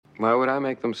Why would I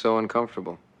make them so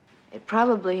uncomfortable? It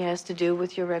probably has to do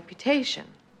with your reputation.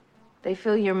 They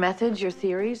feel your methods, your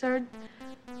theories are...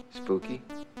 Spooky?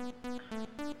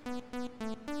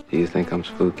 Do you think I'm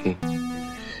spooky?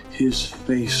 His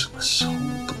face was so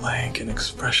blank and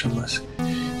expressionless.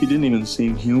 He didn't even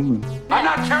seem human. I'm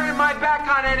not turning my back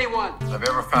on anyone! Have you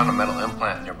ever found a metal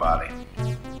implant in your body?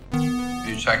 Have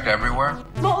you checked everywhere?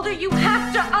 Mulder, you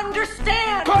have to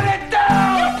understand! Put it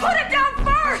down! You put it down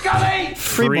first! Scully!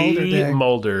 Free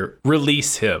Mulder.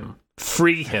 Release him.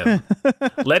 Free him.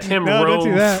 Let him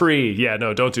roam free. Yeah,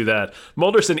 no, don't do that.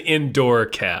 Mulder's an indoor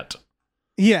cat.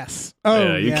 Yes. Oh,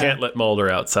 yeah. You can't let Mulder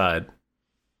outside.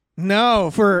 No,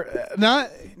 for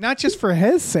not just for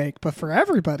his sake, but for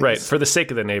everybody's. Right, for the sake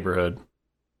of the neighborhood.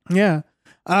 Yeah.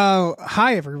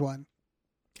 Hi, everyone.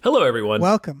 Hello, everyone.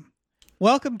 Welcome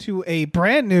to a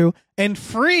brand new and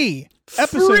free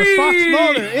episode of Fox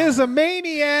Mulder is a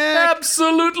Maniac.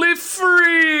 Absolutely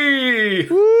free.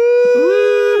 Woo!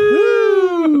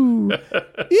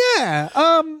 Yeah.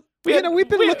 We've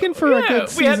been looking for a good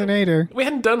season 8-er. We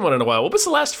hadn't done one in a while. What was the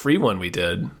last free one we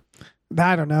did?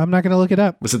 I don't know. I'm not going to look it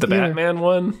up. Was it the Batman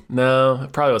one? No,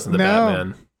 it probably wasn't the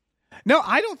Batman. No,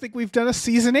 I don't think we've done a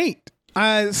season 8.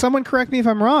 Someone correct me if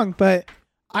I'm wrong, but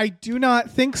I do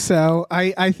not think so.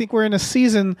 I think we're in a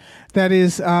season that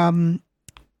is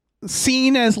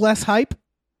seen as less hype.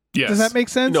 Yes. Does that make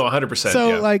sense? No,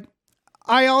 100%.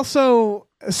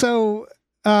 So,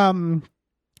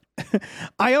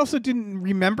 I also didn't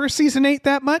remember season 8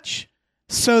 that much.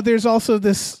 So there's also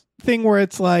this thing where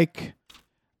it's like,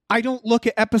 I don't look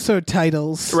at episode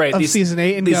titles of season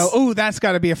 8 and go, oh, that's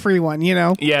got to be a free one, you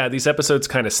know? Yeah, these episodes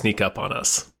kind of sneak up on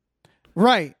us.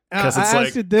 Right.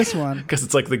 As did this one. Because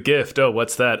it's like The Gift. Oh,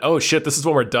 what's that? Oh, shit, this is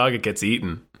one where Dog gets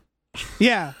eaten.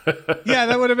 Yeah. Yeah,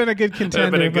 that would have been a good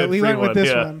contender, but we went with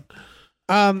this one.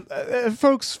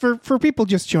 Folks, for people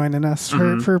just joining us,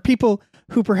 for people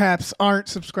who perhaps aren't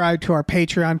subscribed to our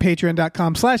Patreon,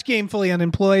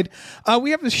 patreon.com/gamefullyunemployed,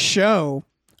 we have a show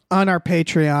on our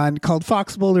Patreon called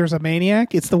Fox Mulder is a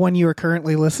Maniac. It's the one you are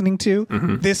currently listening to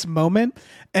this moment.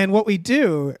 And what we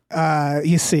do,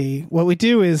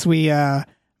 is we,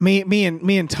 me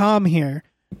and Tom here,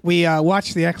 we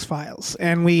watch the X-Files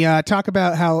and we talk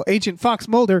about how Agent Fox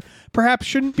Mulder perhaps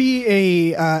shouldn't be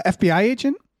a FBI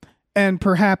agent and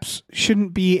perhaps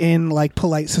shouldn't be in like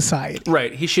polite society.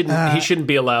 Right. He shouldn't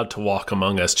be allowed to walk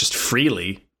among us just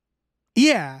freely.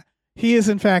 Yeah. He is,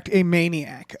 in fact, a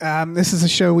maniac. This is a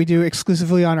show we do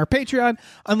exclusively on our Patreon,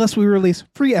 unless we release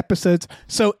free episodes.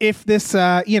 So if this,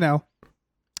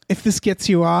 if this gets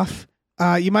you off,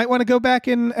 you might want to go back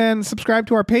and subscribe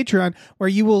to our Patreon, where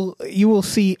you will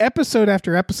see episode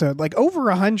after episode, like over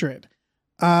 100,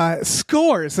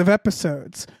 scores of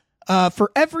episodes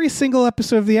for every single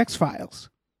episode of the X-Files.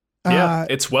 Yeah,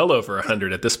 it's well over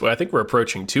 100 at this point. I think we're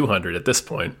approaching 200 at this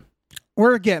point.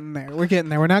 We're getting there.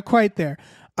 We're not quite there.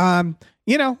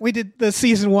 We did the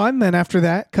season 1, then after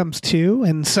that comes 2,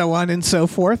 and so on and so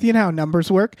forth. You know how numbers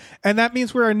work. And that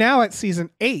means we're now at season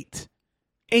 8,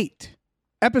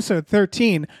 episode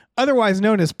 13, otherwise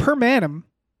known as Per Manum.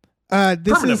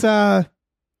 This is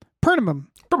Pernamum.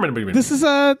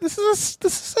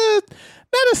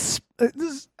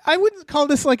 I wouldn't call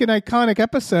this like an iconic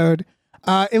episode.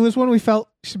 It was one we felt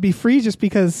should be free just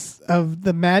because of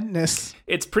the madness.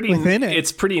 It's pretty within it.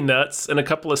 It's pretty nuts in a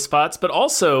couple of spots, but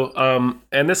also,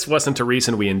 and this wasn't a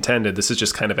reason we intended. This is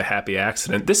just kind of a happy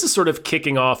accident. This is sort of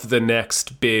kicking off the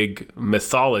next big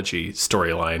mythology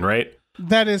storyline, right?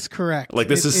 That is correct. Like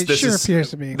this appears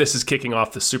to be. This is kicking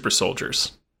off the super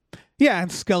soldiers. Yeah,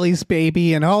 and Scully's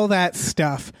baby and all that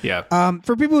stuff. Yeah.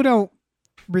 For people who don't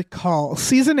recall,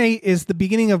 season 8 is the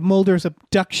beginning of Mulder's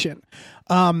abduction.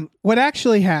 What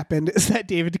actually happened is that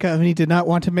David Duchovny did not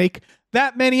want to make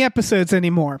that many episodes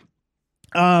anymore.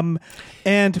 And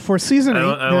for season 8,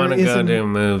 I want to go do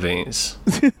movies.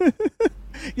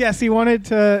 Yes, he wanted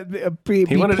to be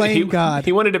playing God.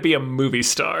 He wanted to be a movie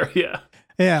star. Yeah.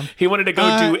 Yeah. He wanted to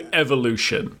go do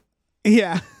Evolution.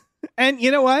 Yeah. And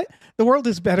you know what? The world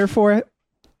is better for it.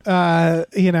 One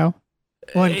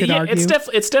could argue.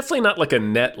 It's definitely not like a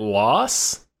net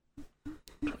loss.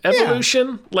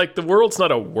 Evolution, like the world's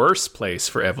not a worse place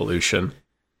for evolution.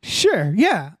 Sure,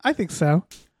 yeah, I think so.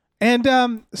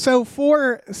 And so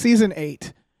for season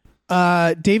 8,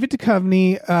 David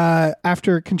Duchovny,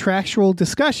 after contractual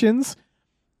discussions,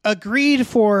 agreed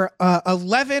for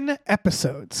 11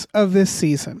 episodes of this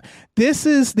season. This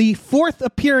is the 4th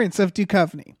appearance of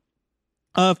Duchovny.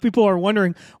 If people are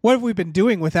wondering what have we been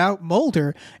doing without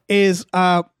Mulder, is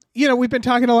we've been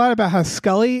talking a lot about how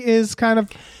Scully is kind of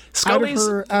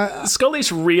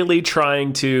Scully's really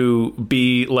trying to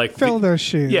be like fill those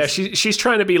shoes. Yeah, she's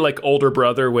trying to be like older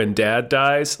brother when dad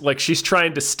dies. Like she's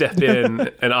trying to step in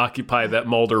and occupy that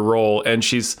Mulder role, and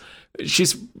she's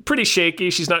pretty shaky.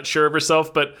 She's not sure of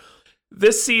herself, but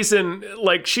this season,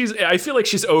 like I feel like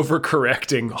she's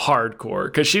overcorrecting hardcore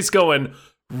because she's going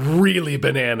really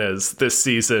bananas this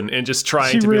season and just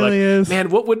trying to really be like, is. Man,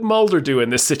 what would Mulder do in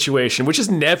this situation? Which is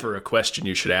never a question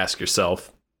you should ask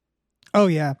yourself. Oh,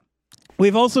 yeah.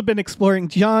 We've also been exploring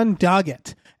John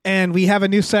Doggett, and we have a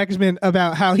new segment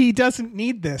about how he doesn't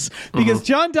need this because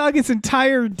John Doggett's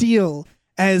entire deal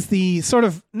as the sort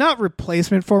of not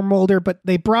replacement for Mulder, but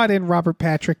they brought in Robert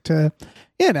Patrick to,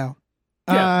 be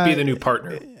the new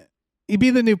partner. He'd be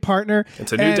the new partner.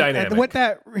 It's a new dynamic. And what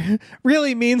that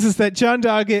really means is that John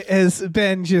Doggett has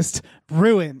been just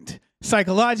ruined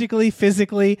psychologically,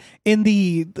 physically in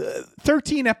the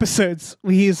 13 episodes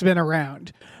he's been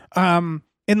around.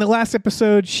 In the last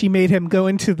episode, she made him go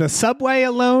into the subway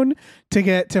alone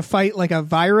to fight like a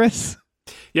virus.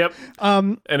 Yep.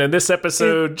 And in this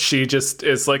episode, she just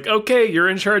is like, okay, you're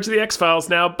in charge of the X-Files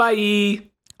now. Bye.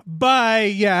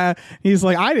 Bye. Yeah. He's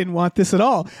like, I didn't want this at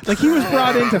all. Like he was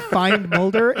brought in to find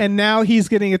Mulder, and now he's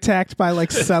getting attacked by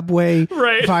like subway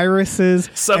viruses,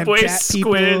 subway and bat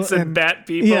squids and bat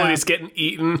people, and he's getting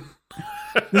eaten.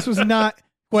 This was not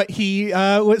what he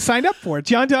signed up for.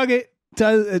 John Doggett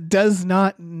does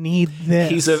not need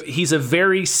this. He's a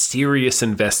very serious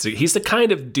investigator. He's the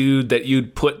kind of dude that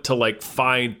you'd put to like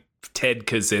find Ted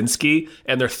Kaczynski,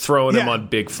 and they're throwing him on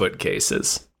Bigfoot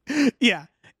cases. Yeah.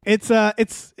 It's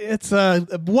a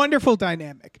wonderful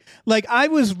dynamic. Like I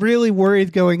was really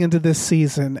worried going into this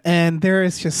season, and there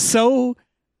is just so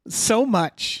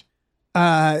much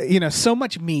so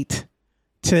much meat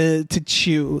to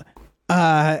chew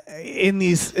in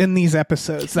these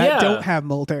episodes that don't have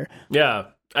Mulder. Yeah.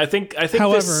 I think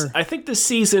However, this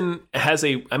season has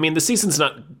the season's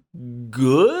not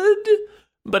good,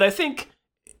 but I think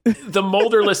the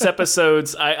Mulderless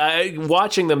episodes, I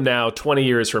watching them now 20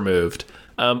 years removed,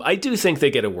 I do think they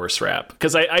get a worse rap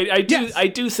because I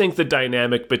do think the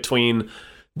dynamic between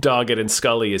Doggett and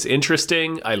Scully is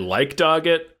interesting. I like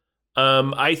Doggett.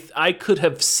 I could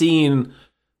have seen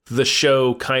the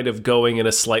show kind of going in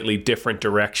a slightly different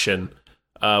direction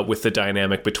with the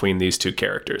dynamic between these two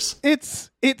characters.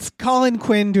 It's Colin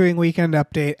Quinn doing Weekend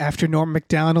Update after Norm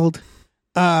Macdonald.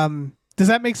 Does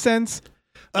that make sense?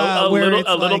 A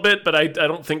little bit, but I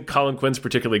don't think Colin Quinn's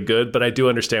particularly good, but I do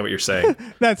understand what you're saying.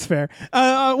 That's fair.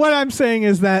 What I'm saying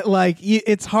is that like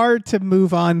it's hard to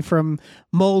move on from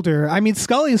Mulder. I mean,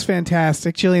 Scully is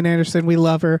fantastic. Gillian Anderson, we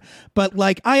love her, but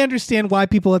like I understand why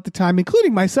people at the time,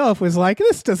 including myself, was like,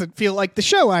 this doesn't feel like the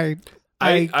show I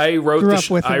wrote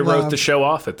the show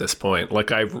off at this point.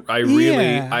 Like I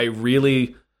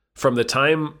really from the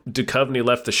time Duchovny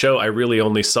left the show, I really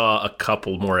only saw a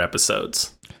couple more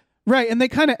episodes. Right, and they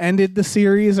kind of ended the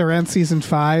series around season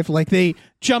 5. Like they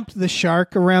jumped the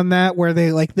shark around that, where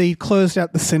they closed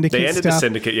out the Syndicate. They ended the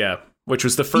Syndicate, yeah, which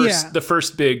was the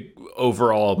first big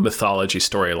overall mythology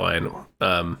storyline.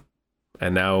 And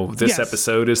now this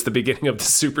episode is the beginning of the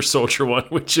Super Soldier one,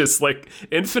 which is like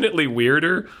infinitely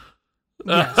weirder.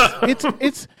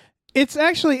 Yes. It's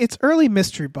actually early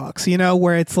mystery box,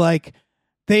 where it's like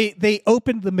they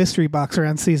opened the mystery box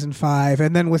around season 5,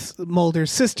 and then with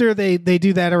Mulder's sister, they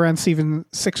do that around season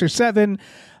 6 or 7,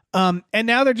 and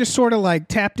now they're just sort of like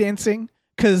tap dancing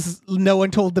because no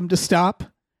one told them to stop,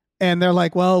 and they're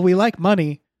like, well, we like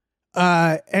money,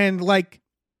 and like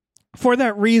for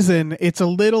that reason, it's a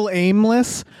little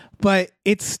aimless. But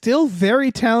it's still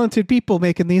very talented people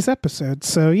making these episodes,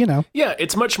 so Yeah,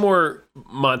 it's much more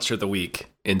Monster of the Week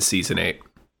in season 8.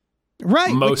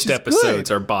 Right. Most episodes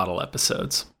are bottle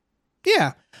episodes.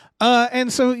 Yeah.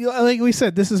 And so, like we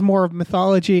said, this is more of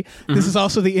mythology. Mm-hmm. This is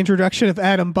also the introduction of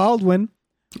Adam Baldwin.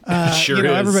 Sure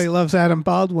is. Everybody loves Adam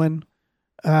Baldwin.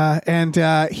 And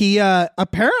he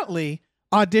apparently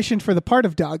auditioned for the part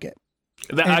of Doggett.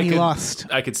 He lost.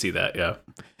 I could see that, yeah.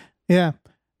 Yeah.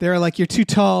 They're like, you're too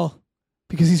tall,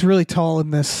 because he's really tall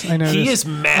in this. I know he is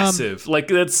massive. Like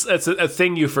that's a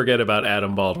thing you forget about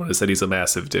Adam Baldwin, is that he's a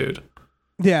massive dude.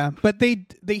 Yeah, but he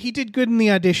did good in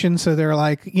the audition, so they're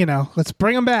like, let's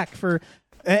bring him back for.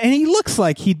 And he looks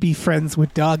like he'd be friends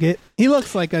with Doggett. He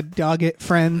looks like a Doggett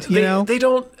friend, They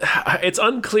don't. It's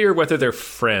unclear whether they're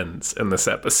friends in this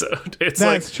episode.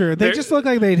 That's true. They just look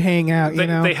like they'd hang out.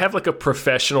 They have like a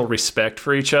professional respect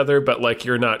for each other, but like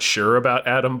you're not sure about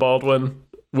Adam Baldwin.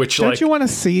 Which, don't you want to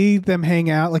see them hang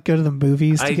out, like go to the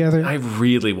movies together? I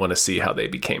really want to see how they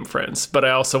became friends. But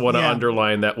I also want to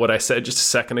underline that what I said just a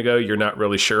second ago, you're not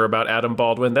really sure about Adam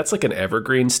Baldwin. That's like an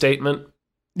evergreen statement.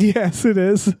 Yes, it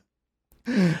is.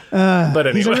 But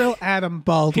anyway, he's a real Adam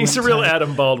Baldwin. He's a real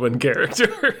Adam Baldwin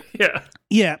character. Yeah.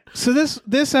 Yeah. So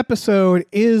this episode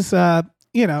is,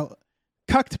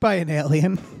 cucked by an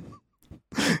alien.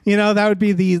 That would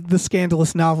be the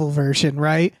scandalous novel version,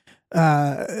 right?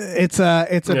 It's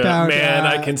about man.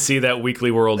 I can see that Weekly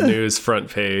World News front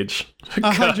page.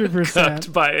 100%.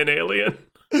 Cucked by an alien.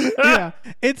 Yeah,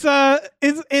 it's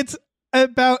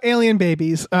about alien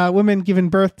babies, women giving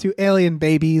birth to alien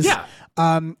babies. Yeah.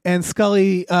 And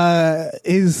Scully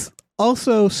is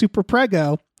also super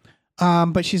preggo,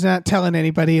 but she's not telling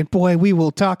anybody. And boy, we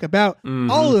will talk about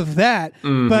all of that.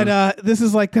 Mm-hmm. But this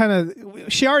is like kind of,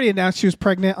 she already announced she was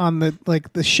pregnant on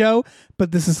the show,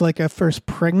 but this is like a first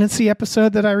pregnancy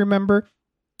episode that I remember.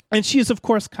 And she's, of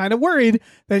course, kind of worried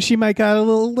that she might got a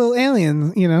little alien,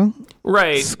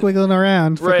 right, squiggling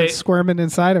around, right, squirming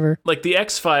inside of her. Like the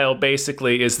X-File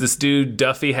basically is this dude,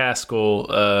 Duffy Haskell,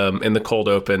 in the cold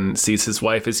open, sees his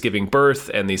wife is giving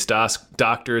birth, and these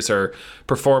doctors are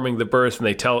performing the birth, and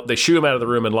they shoo him out of the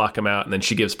room and lock him out, and then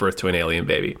she gives birth to an alien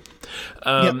baby.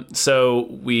 So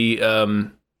we,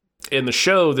 in the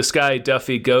show, this guy,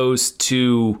 Duffy, goes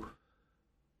to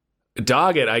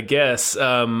Doggett, I guess.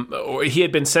 He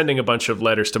had been sending a bunch of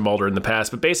letters to Mulder in the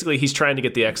past, but basically he's trying to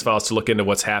get the X-Files to look into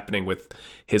what's happening with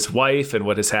his wife and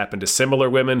what has happened to similar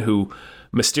women who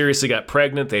mysteriously got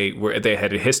pregnant. They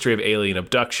had a history of alien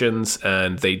abductions,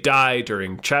 and they died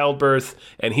during childbirth,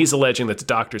 and he's alleging that the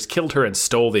doctors killed her and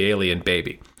stole the alien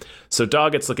baby. So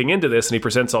Doggett's looking into this, and he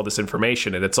presents all this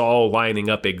information, and it's all lining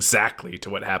up exactly to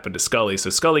what happened to Scully. So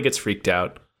Scully gets freaked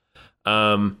out.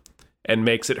 And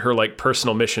makes it her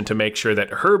personal mission to make sure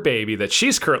that her baby that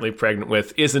she's currently pregnant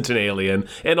with isn't an alien,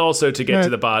 and also to get to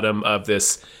the bottom of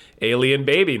this alien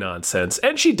baby nonsense.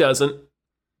 And she doesn't.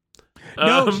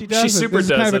 No, she doesn't. She super this is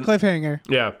doesn't. kind of a cliffhanger.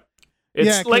 Yeah.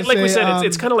 It's like we said,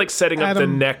 it's kind of like setting up the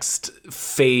next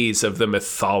phase of the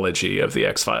mythology of the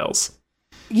X-Files.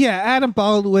 Yeah, Adam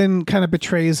Baldwin kind of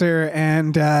betrays her,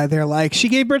 and they're like, she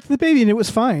gave birth to the baby and it was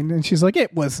fine. And she's like,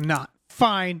 it was not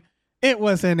fine. It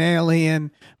was an alien,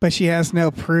 but she has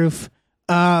no proof.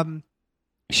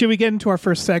 Should we get into our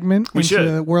first segment? We should.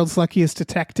 The World's Luckiest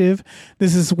Detective.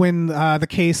 This is when the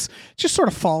case just sort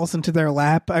of falls into their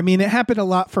lap. I mean, it happened a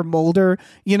lot for Mulder.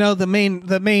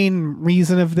 The main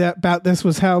reason about this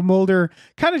was how Mulder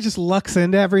kind of just lucks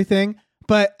into everything.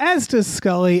 But as does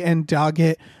Scully and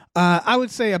Doggett. I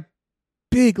would say a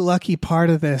big lucky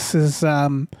part of this is,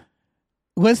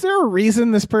 was there a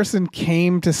reason this person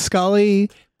came to Scully?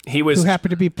 Who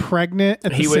happened to be pregnant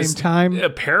at the same time?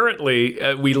 Apparently,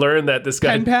 we learned that this guy,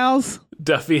 pen pals,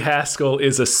 Duffy Haskell,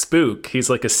 is a spook. He's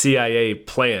like a CIA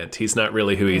plant. He's not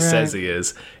really who he says he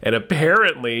is. And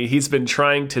apparently, he's been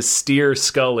trying to steer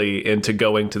Scully into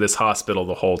going to this hospital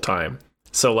the whole time.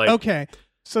 So, okay,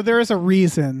 so there is a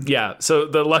reason. Yeah. So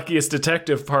the luckiest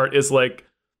detective part is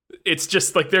it's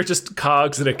just they're just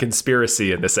cogs in a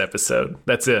conspiracy in this episode.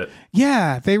 That's it.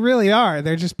 Yeah, they really are.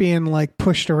 They're just being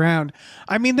pushed around.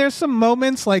 I mean, there's some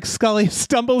moments like Scully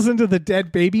stumbles into the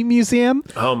dead baby museum.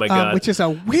 Oh my God. Which is a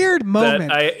weird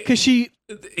moment because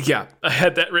yeah, I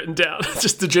had that written down.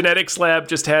 Just the genetics lab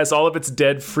just has all of its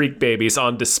dead freak babies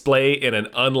on display in an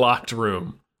unlocked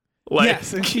room.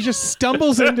 Yes, and she just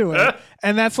stumbles into it,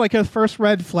 and that's a first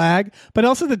red flag. But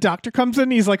also the doctor comes in,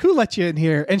 and he's like, who let you in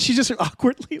here? And she just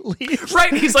awkwardly leaves.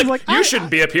 Right, he's like, you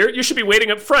shouldn't be up here. You should be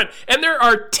waiting up front. And there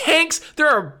are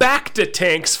Bacta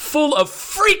tanks full of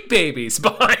freak babies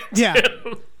behind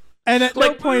him. And at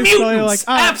no point is mutants,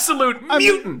 absolute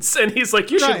mutants. And he's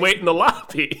like, you should wait in the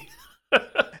lobby.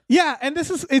 Yeah, and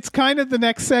it's kind of the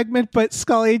next segment, but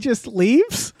Scully just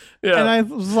leaves. Yeah. And I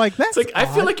was like, that's odd. I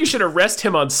feel like you should arrest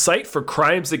him on sight for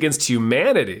crimes against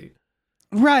humanity.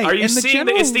 Right. Are you seeing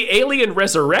that it's the alien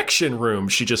resurrection room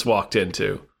she just walked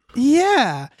into?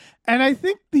 Yeah. And I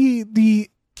think the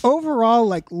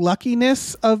overall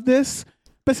luckiness of this,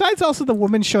 besides also the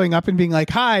woman showing up and being like,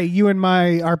 hi, you and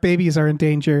our babies are in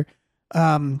danger.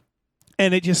 And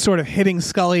it just sort of hitting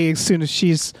Scully as soon as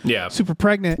she's super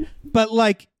pregnant. But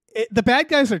the bad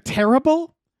guys are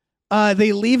terrible.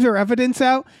 They leave their evidence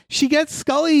out. She gets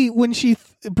Scully when she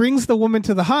brings the woman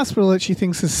to the hospital that she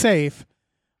thinks is safe.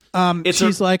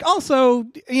 She's like, also,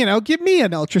 give me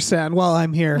an ultrasound while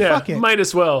I'm here. Yeah, fuck it. Might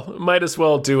as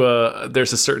well do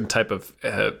there's a certain type of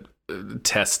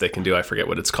test they can do. I forget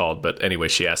what it's called, but anyway,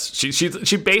 she asks.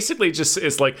 She basically just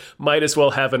is like, might as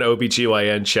well have an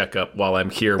OBGYN checkup while I'm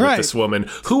here with this woman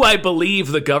who I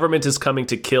believe the government is coming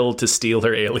to kill to steal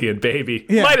her alien baby.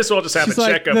 Yeah. Might as well just have a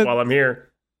checkup while I'm here.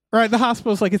 Right, the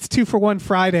hospital's like, it's 2-for-1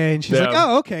 Friday, and she's like,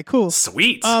 oh, okay, cool.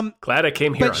 Sweet. Glad I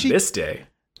came here on this day.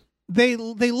 They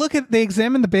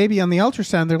examine the baby on the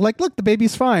ultrasound. They're like, look, the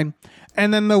baby's fine.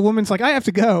 And then the woman's like, I have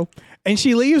to go. And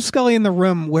she leaves Scully in the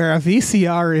room where a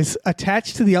VCR is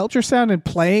attached to the ultrasound and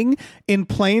playing in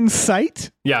plain sight.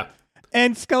 Yeah.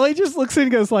 And Scully just looks in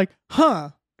and goes like, huh,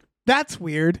 that's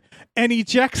weird. And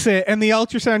ejects it, and the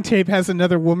ultrasound tape has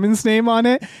another woman's name on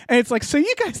it. And it's like, so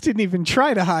you guys didn't even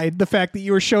try to hide the fact that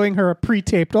you were showing her a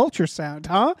pre-taped ultrasound,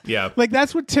 huh? Yeah. Like,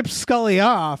 that's what tips Scully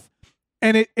off.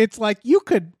 And it's like, you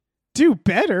could do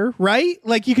better, right?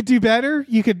 Like, you could do better.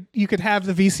 You could have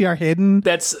the VCR hidden.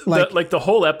 That's the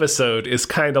whole episode is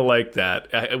kind of like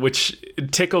that, which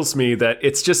tickles me that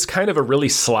it's just kind of a really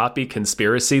sloppy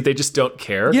conspiracy. They just don't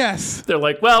care. Yes. They're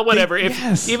like, well, whatever.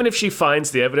 Even if she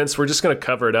finds the evidence, we're just going to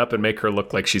cover it up and make her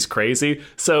look like she's crazy.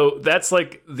 So that's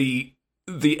like the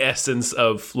essence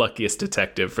of Luckiest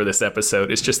Detective for this episode.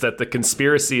 It's just that the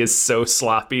conspiracy is so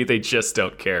sloppy, they just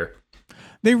don't care.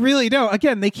 They really don't.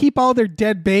 Again, they keep all their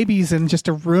dead babies in just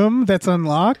a room that's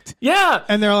unlocked. Yeah.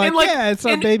 And they're like, yeah, it's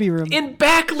our baby room. In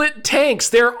backlit tanks,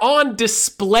 they're on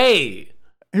display.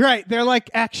 Right. They're like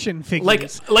action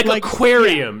figures. Like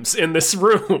aquariums in this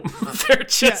room. They're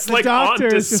just the like on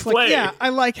display. Just like, yeah, I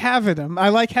like having them. I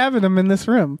like having them in this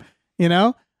room. You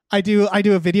know, I do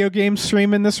a video game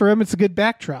stream in this room. It's a good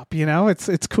backdrop. You know,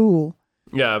 it's cool.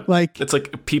 Yeah, like it's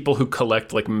like people who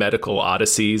collect like medical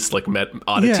oddities, like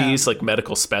oddities, like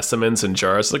medical specimens in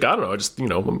jars. Like, I don't know, just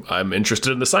I'm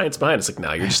interested in the science behind it. It's like,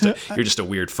 no, you're just a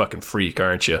weird fucking freak,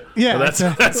 aren't you? Yeah,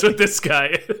 and that's what this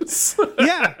guy is.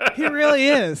 Yeah, he really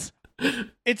is.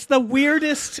 It's the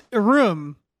weirdest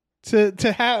room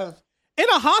to have in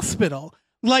a hospital.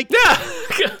 Like, yeah,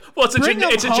 well, it's a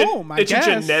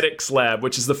genetics lab,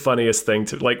 which is the funniest thing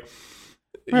to like.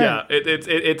 Right. Yeah,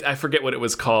 it I forget what it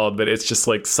was called, but it's just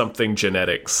like something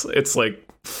genetics. It's like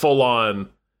full on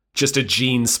just a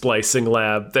gene splicing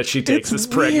lab that she takes this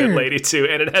pregnant lady to,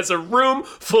 and it has a room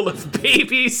full of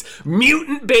babies,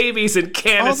 mutant babies in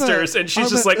canisters, and she's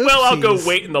just like, well, I'll go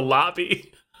wait in the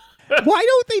lobby. Why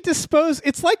don't they dispose?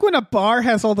 It's like when a bar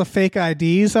has all the fake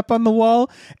IDs up on the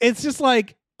wall. It's just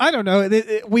like, I don't know,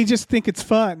 we just think it's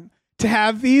fun to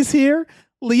have these here.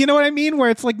 You know what I mean? Where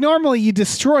it's like normally you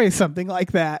destroy something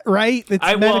like that, right? It's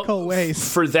medical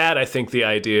waste. For that, I think the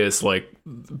idea is like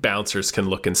bouncers can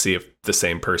look and see if the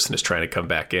same person is trying to come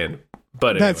back in.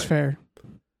 But anyway. That's fair.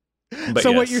 But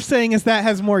so what you're saying is that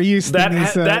has more use than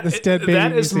this dead baby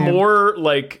That is museum. more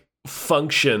like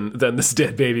function than this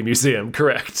dead baby museum,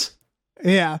 correct?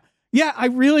 Yeah. Yeah, I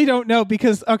really don't know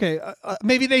because, okay,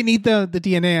 maybe they need the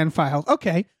DNA on file.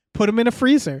 Okay, put them in a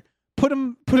freezer. Put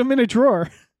them in a drawer.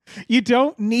 You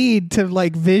don't need to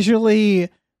like visually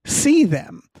see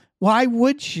them. Why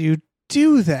would you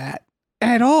do that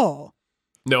at all?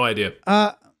 No idea.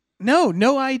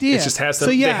 No idea. It just has them.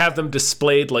 They have them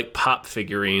displayed like pop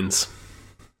figurines.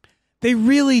 They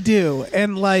really do,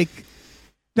 and like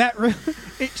that.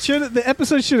 The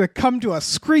episode should have come to a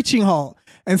screeching halt,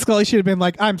 and Scully should have been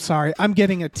like, "I'm sorry, I'm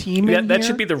getting a team in that here."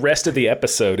 should be the rest of the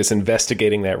episode is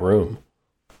investigating that room.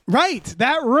 Right,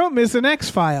 that room is an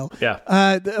X-file. Yeah.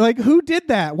 Like, who did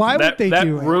that? Why would they do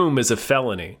it? That room is a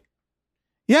felony.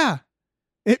 Yeah,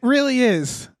 it really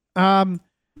is. So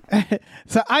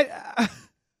I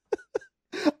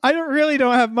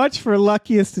don't have much for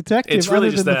Luckiest Detective. It's really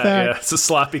just that. Yeah, it's a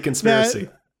sloppy conspiracy.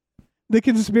 The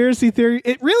conspiracy theory.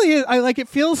 It really is. It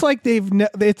feels like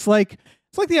it's like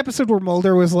the episode where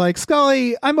Mulder was like,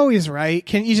 Scully, I'm always right.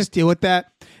 Can you just deal with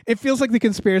that? It feels like the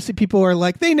conspiracy people are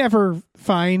like, they never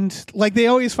find, like they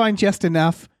always find just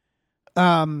enough.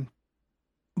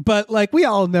 But like, we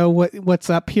all know what's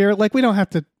up here. Like, we don't have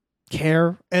to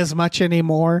care as much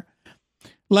anymore.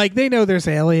 Like, they know there's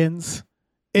aliens.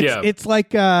 It's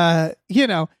like,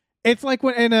 it's like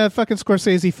when in a fucking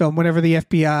Scorsese film, whenever the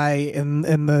FBI and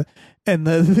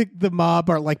the mob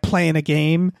are like playing a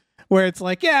game where it's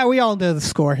like, yeah, we all know the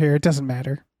score here. It doesn't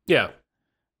matter. Yeah.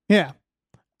 Yeah.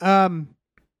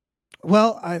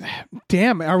 Well,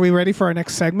 damn, are we ready for our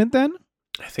next segment then?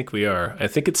 I think we are. I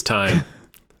think it's time.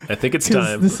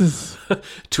 This is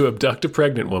to abduct a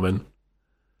pregnant woman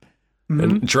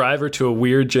and drive her to a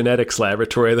weird genetics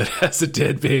laboratory that has a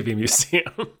dead baby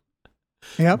museum.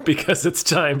 Yep. Because it's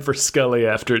time for Scully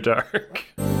After Dark.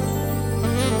 Ooh,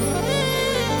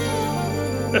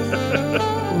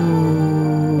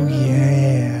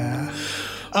 yeah.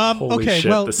 Holy okay,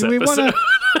 shit, well, do we want to...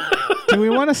 Do we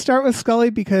want to start with Scully?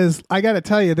 Because I got to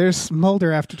tell you, there's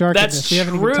Mulder After Dark. That's we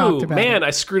haven't even talked true. about Man, it.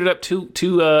 I screwed it up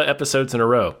two episodes in a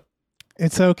row.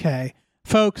 It's okay.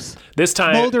 Folks, This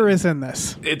time, Mulder is in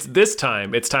this. It's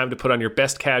time to put on your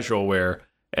best casual wear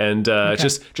and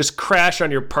just crash on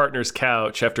your partner's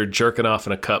couch after jerking off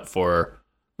in a cup for her.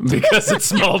 Because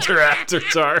it's Mulder After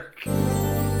Dark.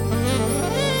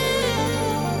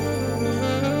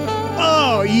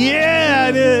 Oh, yeah,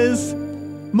 it is.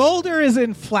 Mulder is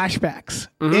in flashbacks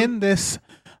in this,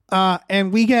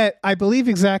 and we get, I believe,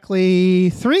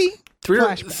 exactly three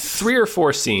or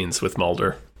four scenes with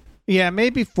Mulder. Yeah,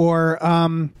 maybe 4.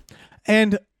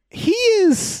 And he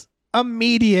is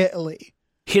immediately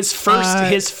His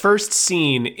first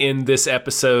scene in this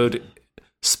episode,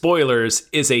 spoilers,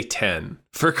 is a 10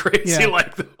 for crazy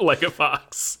like a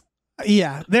fox.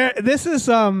 Yeah, this is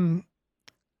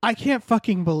I can't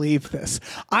fucking believe this.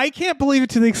 I can't believe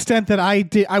it to the extent that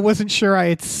I wasn't sure I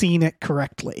had seen it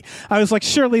correctly. I was like,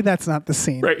 surely that's not the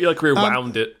scene. Right, you like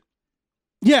rewound it.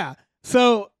 Yeah.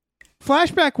 So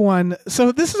flashback 1.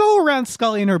 So this is all around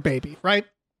Scully and her baby, right?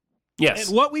 Yes.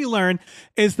 And what we learn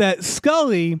is that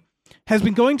Scully has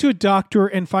been going to a doctor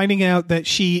and finding out that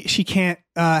she can't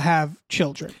have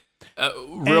children.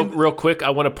 Real quick,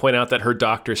 I want to point out that her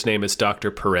doctor's name is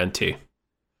Dr. Parenti.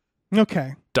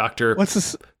 Okay. Dr. What's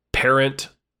this? Parent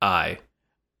I.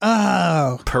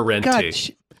 Oh. Parenti. God, it's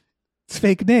a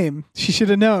fake name. She should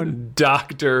have known.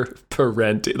 Dr.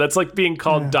 Parenti. That's like being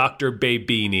called Dr.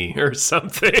 Babini or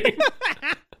something.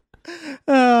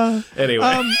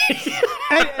 Anyway.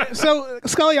 And so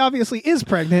Scully obviously is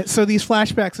pregnant. So these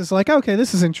flashbacks is like, okay,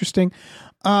 this is interesting.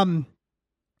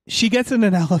 She gets in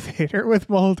an elevator with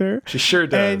Mulder. She sure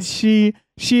does. And she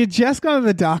had just gone to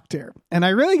the doctor. And I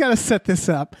really got to set this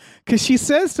up because she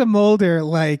says to Mulder,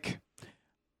 like,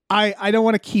 I don't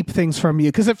want to keep things from you.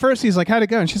 Because at first he's like, how'd it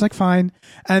go? And she's like, fine.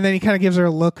 And then he kind of gives her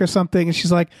a look or something. And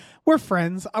she's like, we're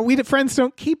friends. Friends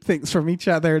don't keep things from each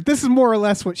other. This is more or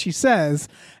less what she says.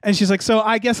 And she's like, so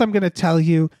I guess I'm going to tell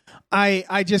you,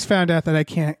 I just found out that I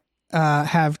can't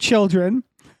have children.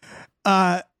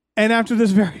 And after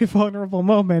this very vulnerable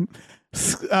moment,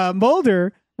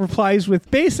 Mulder replies with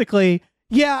basically,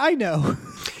 yeah, I know.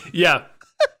 Yeah.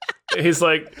 He's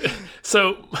like,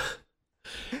 so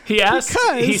he asks,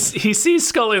 he sees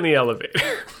Scully in the elevator.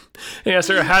 He asks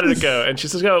her, how did it go? And she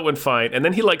says, oh, it went fine. And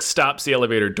then he like stops the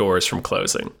elevator doors from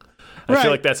closing. I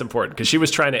feel like that's important because she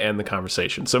was trying to end the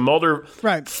conversation. So Mulder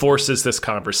forces this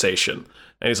conversation.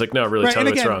 And he's like, no, really, tell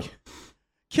me what's wrong.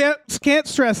 Can't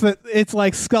stress that it's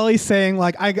like Scully saying,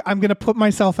 like, I'm going to put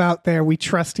myself out there. We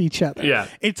trust each other. Yeah.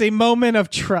 It's a moment of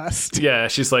trust. Yeah.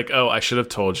 She's like, oh, I should have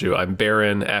told you. I'm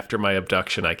barren after my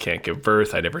abduction. I can't give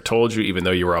birth. I never told you, even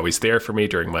though you were always there for me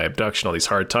during my abduction, all these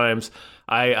hard times.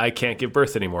 I can't give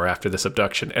birth anymore after this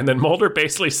abduction. And then Mulder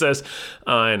basically says,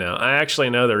 oh, I know. I actually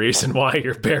know the reason why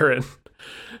you're barren.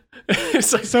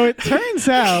 It's like, so it turns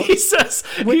out he says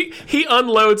he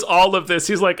unloads all of this.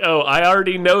 He's like, oh, I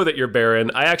already know that you're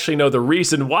barren. I actually know the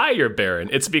reason why you're barren.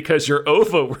 It's because your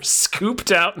ova were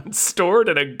scooped out and stored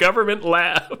in a government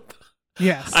lab.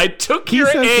 Yes. I took your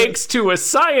eggs to a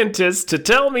scientist to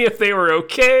tell me if they were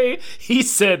okay. He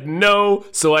said no,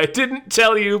 so I didn't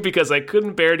tell you because I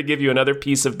couldn't bear to give you another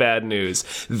piece of bad news.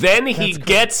 Then he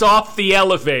gets off the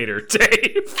elevator,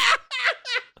 Dave.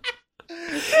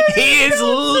 He is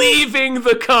leaving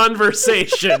the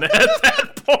conversation at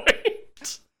that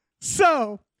point.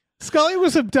 So, Scully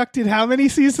was abducted how many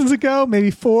seasons ago? Maybe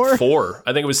 4? 4.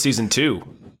 I think it was season 2.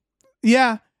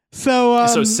 Yeah. So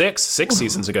so 6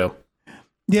 seasons ago.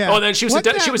 Yeah. Oh, then she was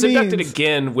abducted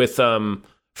again with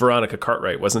Veronica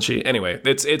Cartwright, wasn't she? Anyway,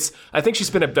 it's I think she's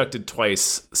been abducted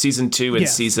twice, season 2 and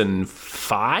season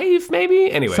 5, maybe?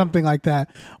 Anyway. Something like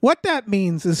that. What that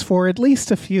means is for at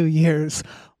least a few years,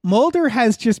 Mulder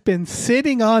has just been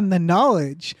sitting on the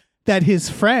knowledge that his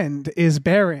friend is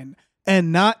barren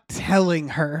and not telling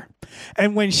her.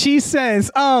 And when she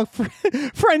says, oh,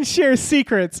 friends share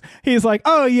secrets, he's like,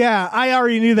 oh, yeah, I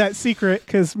already knew that secret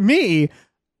because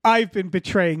I've been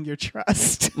betraying your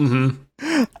trust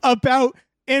about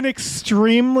an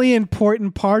extremely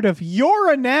important part of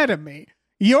your anatomy,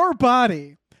 your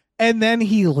body. And then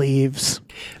he leaves.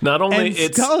 Not only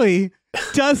and Scully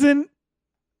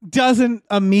doesn't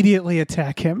immediately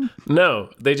attack him.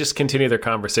 No, they just continue their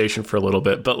conversation for a little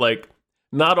bit. But like,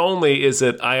 not only is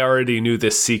it, I already knew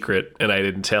this secret and I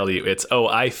didn't tell you. It's, oh,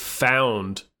 I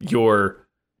found your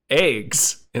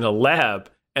eggs in a lab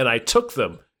and I took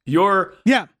them. Your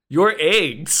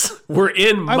eggs were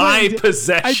in my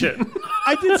possession.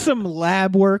 I did some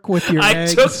lab work with your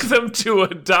eggs. I took them to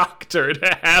a doctor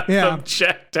to have them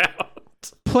checked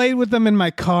out. played with them in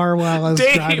my car while I was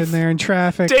driving there in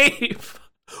traffic. Dave,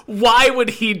 why would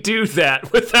he do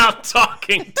that without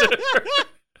talking to her?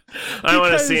 I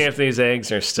want to see if these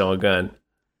eggs are still good.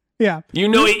 Yeah. He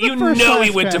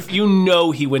went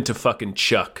to fucking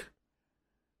Chuck.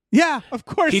 Yeah, of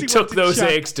course he took those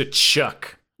eggs to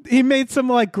Chuck. He made some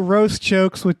like gross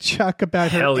jokes with Chuck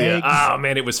about her eggs. Oh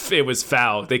man, it was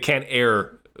foul. They can't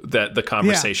air the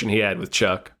conversation he had with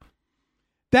Chuck.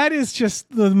 That is just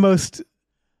the most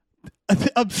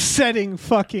upsetting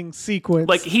fucking sequence.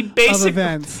 Like he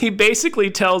basically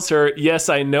tells her, "Yes,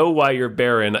 I know why you're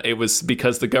barren. It was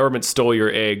because the government stole your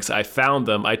eggs. I found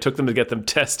them. I took them to get them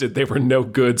tested. They were no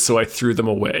good, so I threw them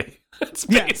away." That's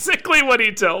basically what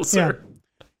he tells her.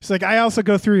 She's like, I also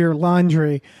go through your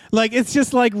laundry. Like, it's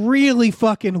just like really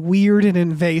fucking weird and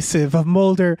invasive of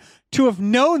Mulder to have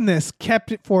known this,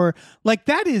 kept it for like,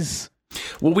 that is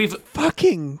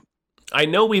I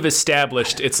know we've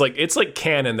established it's like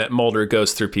canon that Mulder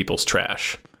goes through people's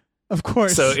trash. Of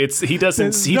course. So he does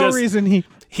not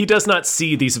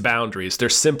see these boundaries. They're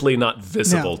simply not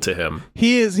visible to him.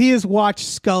 He has watched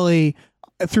Scully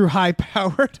through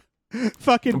high-powered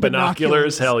fucking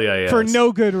binoculars. Hell yeah, for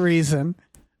no good reason.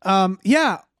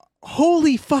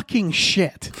 Holy fucking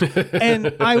shit. And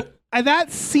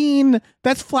that scene,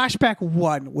 that's flashback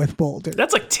 1 with Mulder.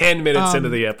 That's like 10 minutes into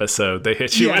the episode. They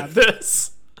hit you with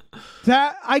this.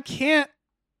 That I can't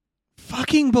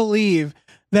fucking believe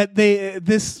that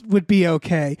this would be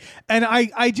okay. And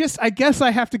I guess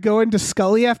I have to go into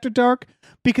Scully After Dark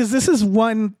because this is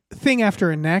one thing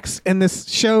after a next, and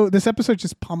this episode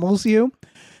just pummels you.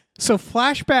 So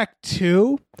flashback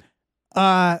 2,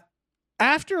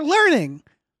 after learning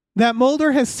that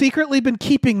Mulder has secretly been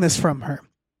keeping this from her,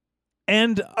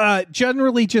 and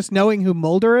generally just knowing who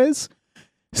Mulder is,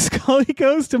 Scully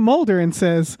goes to Mulder and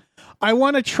says, I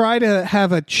want to try to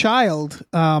have a child.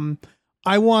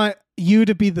 I want you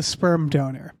to be the sperm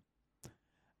donor.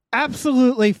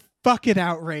 Absolutely fucking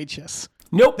outrageous.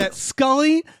 Nope. That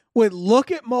Scully would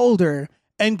look at Mulder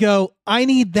and go, I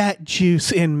need that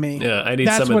juice in me. Yeah, I need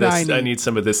some of this. I need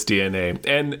some of this DNA.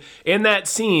 And in that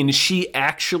scene, she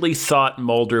actually thought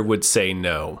Mulder would say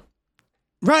no.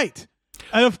 Right.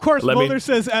 And of course, Mulder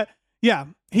says,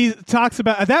 he talks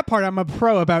about, at that part, I'm a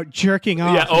pro about jerking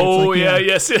off. Yeah. Oh,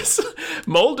 yes.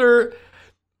 Mulder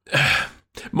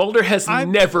has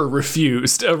never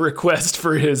refused a request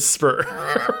for his sperm.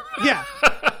 Yeah.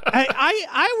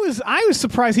 I was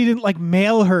surprised he didn't like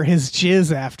mail her his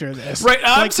jizz after this. Right,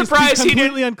 I'm surprised he didn't.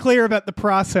 Completely unclear about the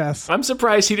process. I'm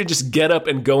surprised he didn't just get up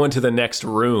and go into the next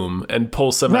room and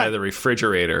pull some out of the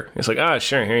refrigerator. It's like,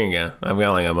 sure, here you go. I've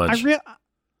got like a bunch.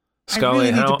 Scully, I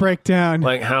really need to break down.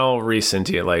 Like, how recent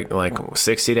do you like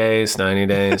 60 days, 90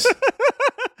 days?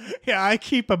 Yeah, I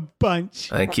keep a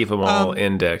bunch. I keep them all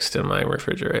indexed in my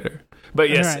refrigerator. But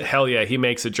yes, hell yeah, he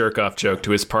makes a jerk-off joke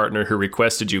to his partner who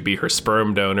requested you be her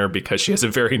sperm donor because she has a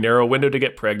very narrow window to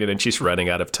get pregnant and she's running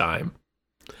out of time.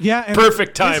 Yeah. And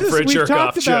perfect time for a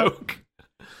jerk-off joke.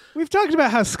 We've talked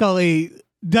about how Scully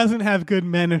doesn't have good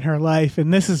men in her life,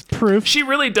 and this is proof. She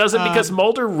really doesn't, because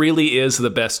Mulder really is the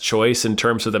best choice in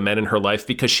terms of the men in her life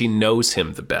because she knows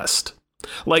him the best.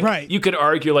 Like, you could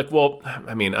argue, like, well,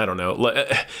 I mean, I don't know.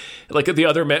 Like the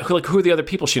other men, like, who are the other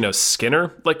people she knows?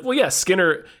 Skinner? Like, well, yeah,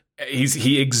 Skinner...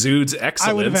 He exudes excellence.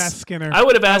 I would have asked Skinner. I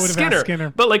would have asked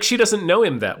Skinner. But like, she doesn't know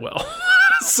him that well.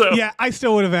 So yeah, I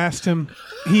still would have asked him.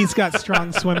 He's got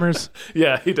strong swimmers.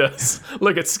 Yeah, he does.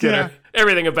 Look at Skinner. Yeah.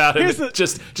 Everything about him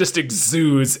just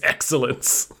exudes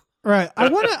excellence. Right.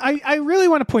 I really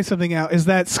want to point something out is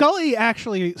that Scully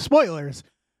actually, spoilers,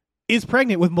 is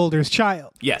pregnant with Mulder's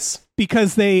child. Yes.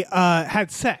 Because they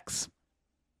had sex.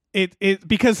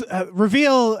 Because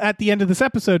reveal at the end of this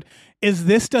episode is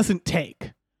this doesn't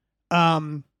take.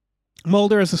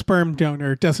 Mulder as a sperm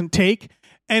donor doesn't take,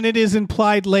 and it is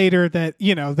implied later that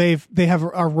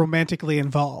are romantically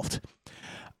involved.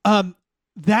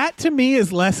 That to me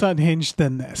is less unhinged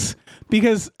than this,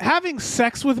 because having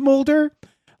sex with Mulder,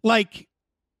 like,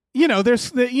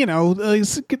 there's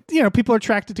people are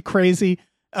attracted to crazy.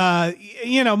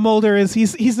 Mulder is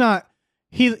he's not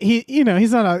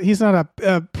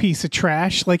a piece of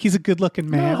trash. Like, he's a good looking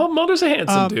man. No, Mulder's a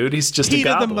handsome dude. He's just a goblin.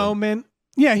 Heat of the moment.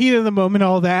 Yeah, heat of the moment,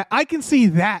 all that. I can see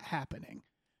that happening.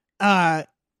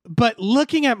 But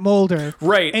looking at Mulder,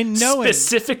 right, and knowing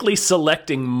specifically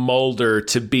selecting Mulder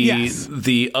to be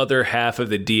the other half of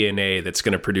the DNA that's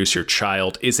going to produce your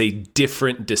child is a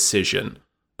different decision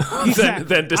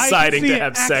than deciding to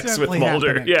have sex with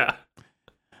Mulder. Happening. Yeah.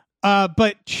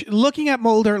 But looking at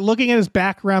Mulder, looking at his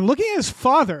background, looking at his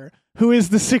father, who is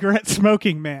the cigarette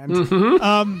smoking man,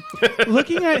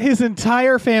 looking at his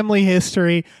entire family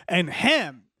history and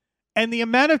him and the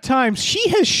amount of times she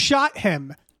has shot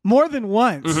him more than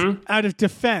once out of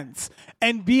defense,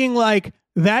 and being like,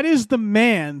 that is the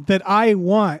man that I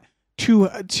want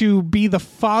to be the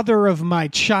father of my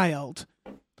child.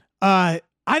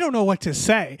 I don't know what to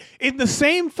say. In the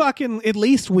same fucking at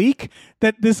least week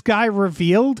that this guy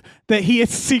revealed that he had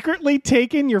secretly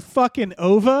taken your fucking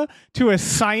ova to a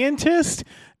scientist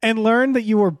and learned that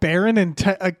you were barren and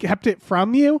kept it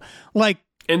from you, like,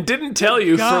 and didn't tell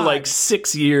you for like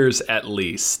 6 years at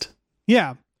least.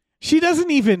 Yeah, she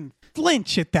doesn't even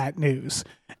flinch at that news,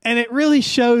 and it really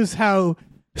shows how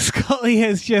Scully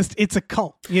has it's a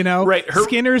cult, you know? Right.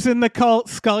 Skinner's in the cult,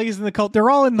 Scully's in the cult. They're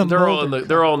all in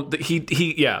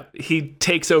the he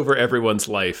takes over everyone's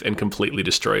life and completely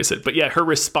destroys it. But yeah, her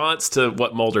response to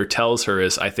what Mulder tells her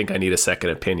is, I think I need a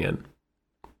second opinion.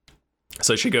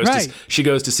 So she goes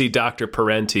to see Dr.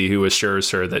 Parenti, who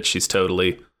assures her that she's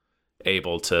totally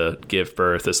able to give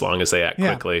birth as long as they act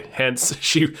quickly. Hence,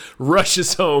 she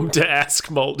rushes home to ask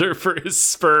Mulder for his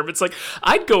sperm. It's like,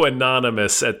 I'd go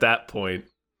anonymous at that point.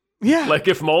 Yeah. Like,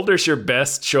 if Mulder's your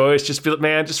best choice, just be like,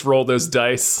 man, just roll those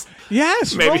dice.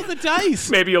 Yes, roll the dice.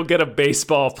 Maybe you'll get a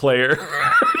baseball player.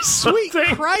 Sweet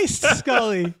Christ,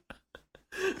 Scully.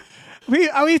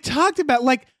 We talked about,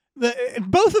 like,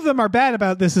 both of them are bad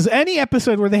about this. Is any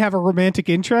episode where they have a romantic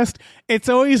interest, it's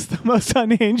always the most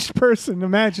unhinged person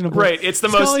imaginable. Right. It's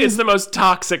the most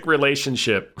toxic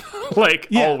relationship.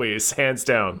 Always, hands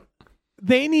down.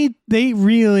 They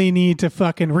really need to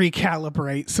fucking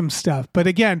recalibrate some stuff. But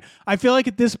again, I feel like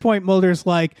at this point, Mulder's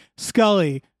like,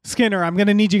 Scully, Skinner, I'm going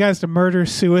to need you guys to murder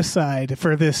suicide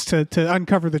for this to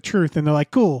uncover the truth. And they're like,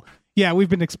 cool. Yeah, we've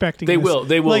been expecting They this.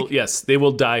 will. Yes, they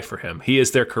will die for him. He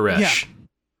is their Koresh.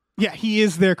 Yeah, he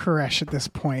is their Koresh at this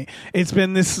point. It's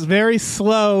been this very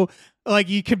slow, like,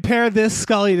 you compare this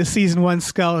Scully to season 1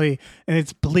 Scully, and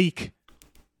it's bleak.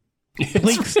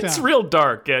 Stuff. It's real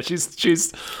dark. Yeah,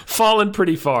 she's fallen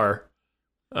pretty far.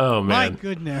 Oh man, my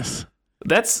goodness.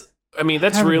 That's Having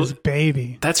real this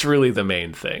baby. That's really the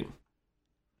main thing.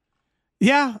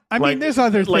 Yeah, I mean, there's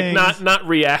other things. Like not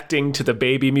reacting to the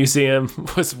baby museum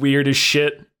was weird as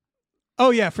shit. Oh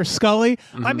yeah, for Scully.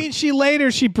 Mm-hmm. I mean,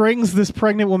 she brings this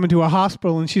pregnant woman to a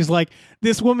hospital, and she's like,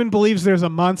 this woman believes there's a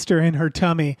monster in her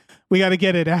tummy. We got to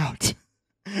get it out.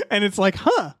 And it's like,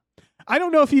 I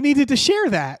don't know if you needed to share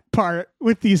that part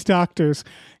with these doctors.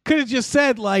 Could have just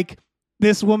said, like,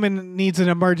 this woman needs an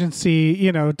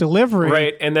emergency, delivery.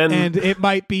 Right, and it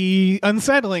might be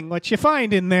unsettling what you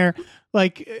find in there.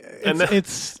 Like, and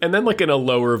then like in a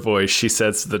lower voice, she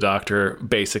says to the doctor,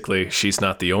 basically, she's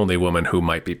not the only woman who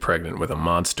might be pregnant with a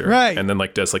monster. Right. And then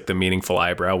like does like the meaningful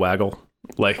eyebrow waggle.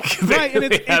 Like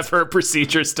they have her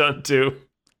procedures done too.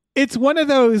 It's one of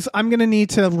those I'm going to need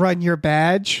to run your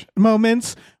badge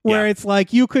moments where it's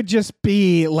like you could just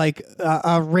be like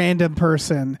a random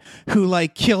person who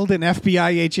like killed an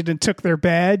FBI agent and took their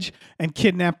badge and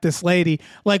kidnapped this lady.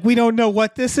 Like, we don't know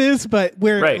what this is, but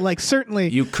we're like, certainly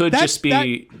you could just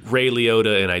be Ray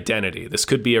Liotta in Identity. This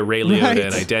could be a Ray Liotta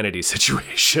in Identity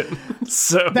situation.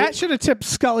 So that should have tipped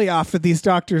Scully off that these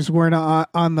doctors weren't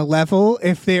on the level.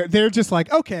 If they're just like,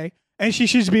 okay. And she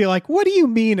should be like, what do you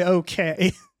mean,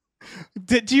 okay?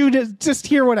 Did you just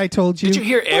hear what I told you? Did you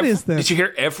hear what is this? Did you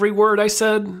hear every word I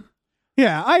said?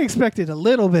 Yeah, I expected a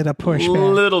little bit of pushback. A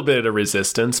little bit of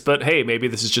resistance, but hey, maybe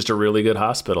this is just a really good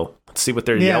hospital. Let's see what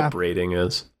their Yelp rating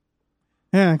is.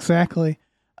 Yeah, exactly.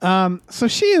 So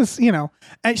she is,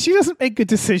 and she doesn't make good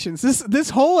decisions. This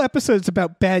whole episode is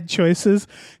about bad choices,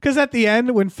 because at the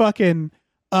end when fucking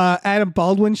Adam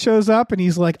Baldwin shows up and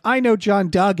he's like, I know John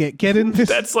Doggett, get in this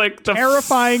that's like the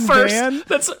terrifying van.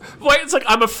 That's why it's like,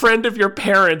 I'm a friend of your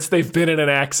parents, they've been in an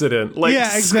accident. Like,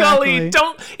 yeah, exactly.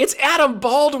 Scully, it's Adam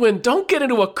Baldwin. Don't get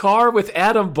into a car with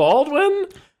Adam Baldwin.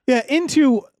 Yeah,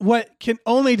 into what can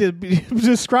only be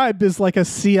described as like a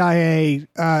CIA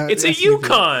it's a SUV.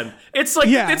 Yukon. It's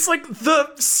like the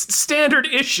standard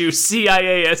issue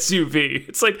CIA SUV.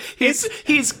 It's like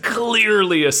he's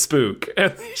clearly a spook,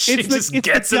 and she just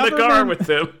gets in the car with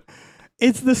him.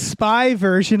 It's the spy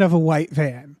version of a white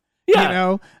van.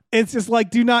 Yeah. It's just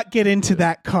like, do not get into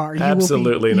that car.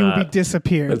 Absolutely not. You will be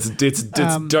disappeared. It's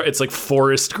dark. It's like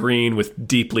forest green with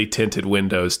deeply tinted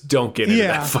windows. Don't get into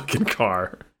that fucking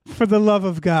car. For the love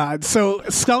of God. So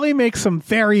Scully makes some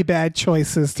very bad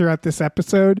choices throughout this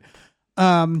episode.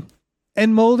 And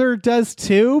Mulder does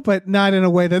too, but not in a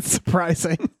way that's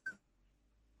surprising.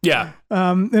 Yeah.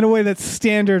 In a way that's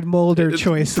standard Mulder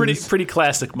choices. Pretty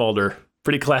classic Mulder.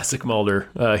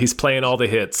 He's playing all the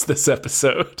hits this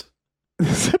episode.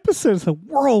 This episode is a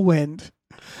whirlwind.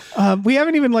 We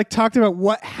haven't even like talked about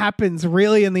what happens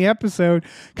really in the episode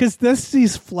because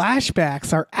these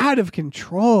flashbacks are out of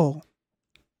control.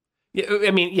 Yeah,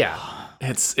 I mean, yeah,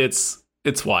 it's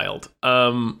wild.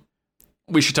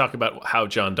 We should talk about how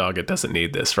John Doggett doesn't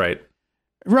need this, right?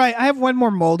 Right. I have one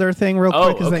more Mulder thing real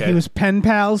quick. Is that he was pen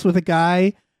pals with a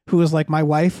guy who was like, my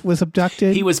wife was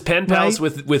abducted. He was pen pals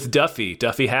with Duffy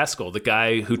Haskell, the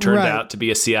guy who turned out to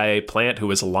be a CIA plant who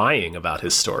was lying about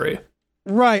his story.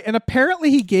 Right. And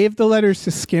apparently he gave the letters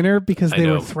to Skinner because they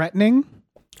were threatening.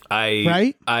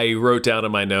 I wrote down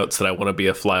in my notes that I want to be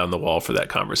a fly on the wall for that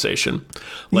conversation.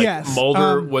 Like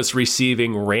Mulder was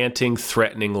receiving ranting,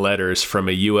 threatening letters from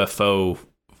a UFO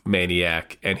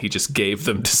maniac, and he just gave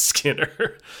them to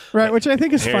Skinner. Right, which I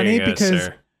think is funny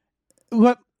because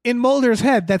what in Mulder's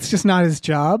head, that's just not his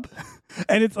job.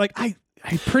 And it's like, I'm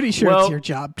pretty sure it's your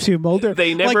job too, Mulder.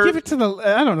 They never like give it to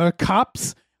the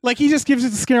cops. Like he just gives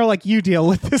it to Skinner, like you deal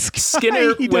with this guy.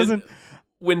 Skinner he doesn't.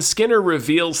 When Skinner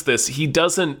reveals this, he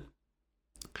doesn't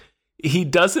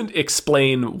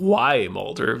explain why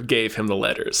Mulder gave him the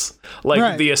letters.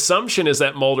 Like the assumption is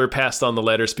that Mulder passed on the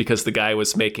letters because the guy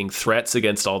was making threats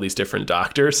against all these different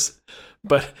doctors.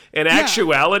 But in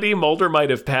actuality, Mulder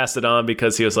might have passed it on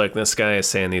because he was like, this guy is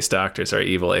saying these doctors are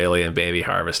evil alien baby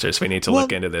harvesters. We need to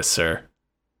look into this, sir.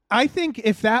 I think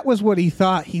if that was what he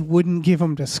thought, he wouldn't give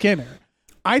him to Skinner.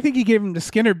 I think he gave him to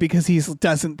Skinner because he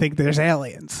doesn't think there's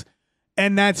aliens.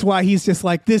 And that's why he's just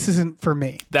like, this isn't for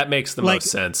me. That makes the most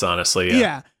sense, honestly.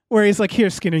 Yeah. Where he's like, here,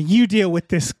 Skinner, you deal with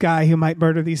this guy who might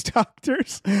murder these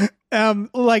doctors.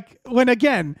 Like when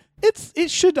again,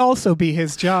 it should also be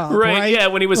his job. Right. Yeah.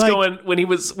 When he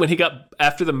was when he got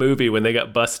after the movie, when they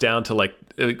got bussed down to like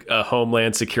a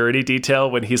Homeland Security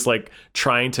detail, when he's like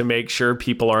trying to make sure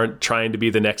people aren't trying to be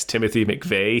the next Timothy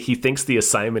McVeigh, he thinks the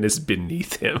assignment is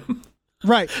beneath him.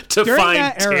 Right. To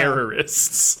find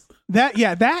terrorists.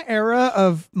 That era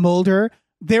of Mulder,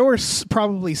 there were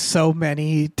probably so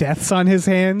many deaths on his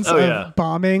hands of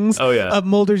bombings. Of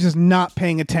Mulder just not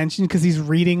paying attention because he's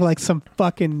reading like some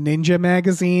fucking ninja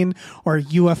magazine or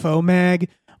UFO mag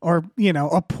or,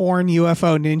 a porn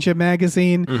UFO ninja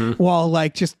magazine while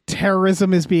like just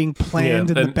terrorism is being planned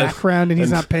in the background and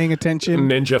he's not paying attention.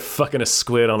 Ninja fucking a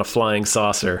squid on a flying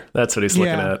saucer. That's what he's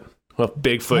looking at. Well,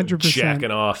 Bigfoot 100%.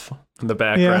 Jacking off in the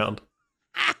background.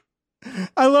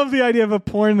 I love the idea of a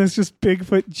porn that's just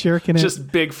Bigfoot jerking it. Just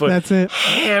Bigfoot that's it.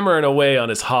 Hammering away on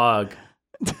his hog.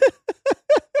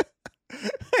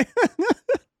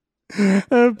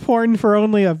 Porn for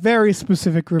only a very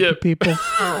specific group of people.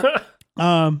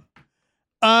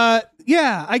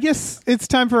 Yeah, I guess it's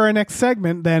time for our next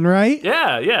segment then, right?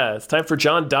 Yeah. It's time for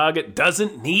John Doggett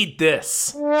Doesn't Need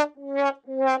This.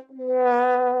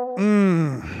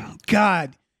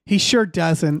 God, he sure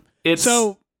doesn't.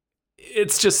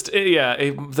 It's just,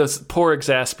 this poor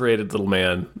exasperated little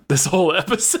man, this whole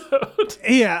episode.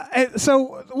 Yeah.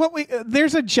 So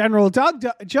there's a general John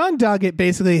Doggett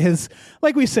basically has,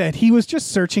 like we said, he was just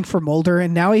searching for Mulder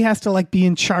and now he has to like be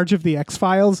in charge of the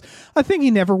X-Files, a thing he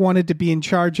never wanted to be in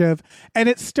charge of. And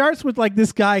it starts with like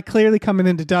this guy clearly coming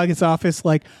into Doggett's office,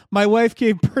 like, my wife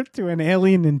gave birth to an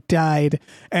alien and died.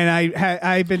 And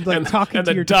I've been like talking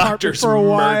to your department for a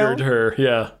while. Murdered her.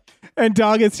 Yeah. And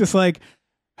Doggett's just like,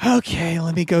 okay,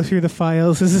 let me go through the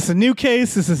files. Is this a new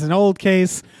case? Is this an old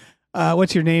case?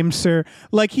 What's your name, sir?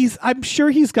 Like I'm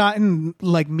sure he's gotten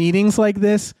like meetings like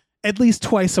this at least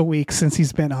twice a week since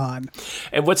he's been on.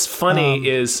 And what's funny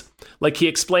is like he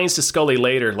explains to Scully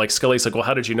later, like Scully's like, well,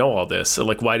 how did you know all this? So,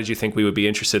 like, why did you think we would be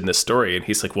interested in this story? And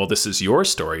he's like, well, this is your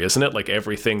story, isn't it? Like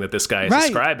everything that this guy is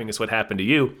describing is what happened to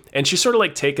you. And she's sort of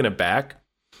like taken aback.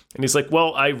 And he's like,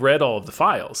 well, I read all of the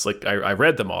files. Like, I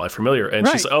read them all. I'm familiar. And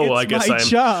she's like, oh, well, I guess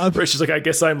she's like, I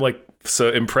guess I'm like so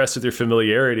impressed with your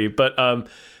familiarity. But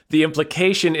the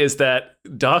implication is that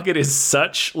Doggett is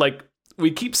such, like,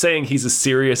 we keep saying he's a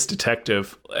serious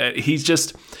detective. He's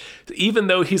just, even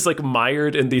though he's like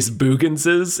mired in these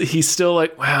booganses, he's still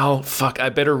like, wow, fuck, I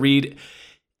better read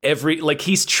like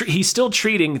he's still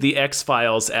treating the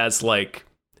X-Files as like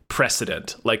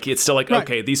precedent. Like it's still like,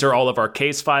 okay, these are all of our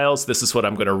case files. This is what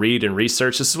I'm going to read and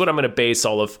research. This is what I'm going to base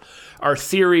all of our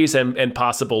theories and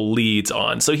possible leads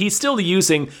on. So he's still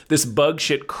using this bug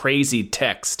shit crazy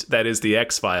text that is the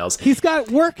X-Files. He's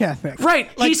got work ethic.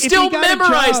 Right. Like, he still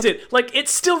memorized it. Like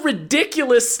it's still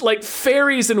ridiculous, like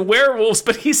fairies and werewolves,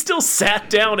 but he still sat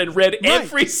down and read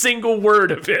every single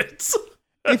word of it.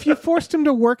 If you forced him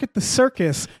to work at the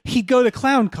circus, he'd go to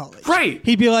clown college. Right.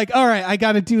 He'd be like, all right, I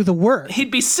got to do the work.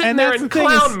 He'd be sitting there in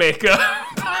clown makeup.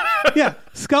 Yeah.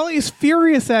 Scully is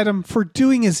furious at him for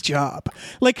doing his job.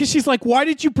 Like, because she's like, why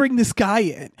did you bring this guy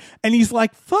in? And he's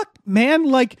like, fuck, man,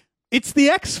 like, It's the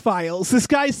X-Files. This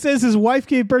guy says his wife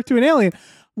gave birth to an alien.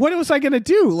 What was I going to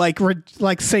do? Like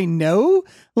say no?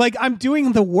 Like, I'm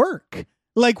doing the work.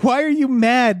 Like, why are you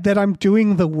mad that I'm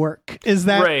doing the work? Is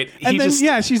that right? And then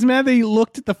she's mad that he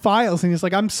looked at the files and he's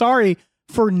like, I'm sorry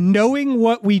for knowing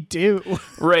what we do.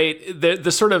 Right.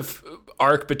 The sort of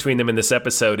arc between them in this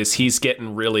episode is he's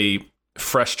getting really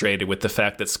frustrated with the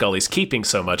fact that Scully's keeping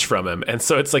so much from him, and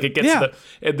so it's like it gets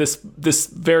this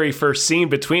very first scene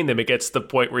between them, it gets to the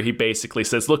point where he basically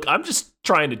says, look, I'm just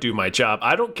trying to do my job.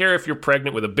 I don't care if you're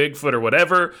pregnant with a Bigfoot or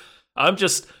whatever. I'm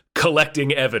just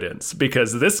collecting evidence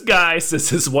because this guy says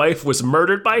his wife was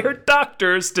murdered by her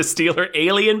doctors to steal her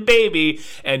alien baby,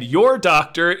 and your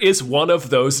doctor is one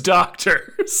of those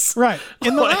doctors. Right.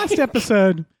 In the last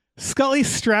episode, Scully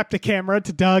strapped a camera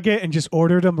to Doggett and just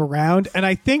ordered him around. And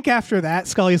I think after that,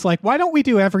 Scully's like, why don't we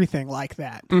do everything like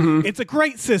that? Mm-hmm. It's a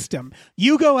great system.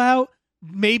 You go out,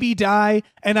 maybe die,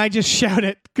 and I just shout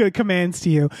at good commands to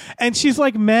you. And she's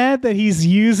like mad that he's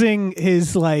using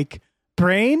his like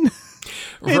brain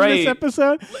in this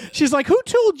episode. She's like, who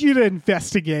told you to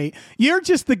investigate? You're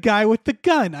just the guy with the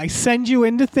gun. I send you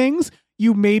into things.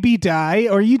 You maybe die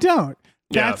or you don't.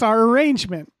 That's our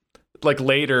arrangement. Like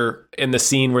later in the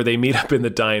scene where they meet up in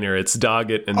the diner, it's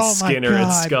Doggett and Skinner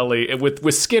and Scully,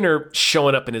 with Skinner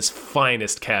showing up in his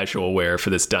finest casual wear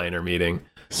for this diner meeting.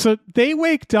 So they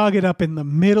wake Doggett up in the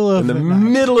middle of the night.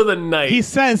 Middle of the night. He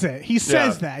says it. He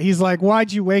says that. He's like,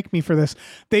 why'd you wake me for this?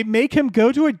 They make him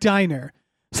go to a diner.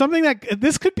 Something that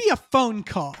this could be a phone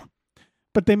call.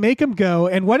 But they make him go,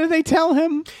 and what do they tell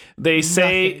him? They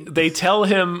tell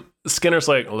him, Skinner's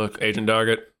like, look, Agent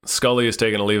Doggett, Scully is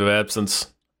taking a leave of absence.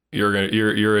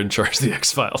 You're in charge of the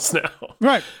X-Files now.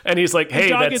 Right. And he's like, hey,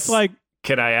 that's like,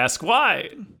 can I ask why?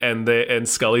 And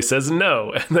Scully says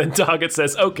no. And then Doggett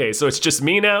says, okay, so it's just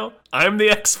me now? I'm the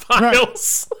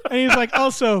X-Files. Right. And he's like,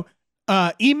 also,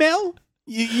 email?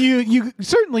 You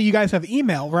certainly you guys have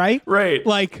email, right? Right.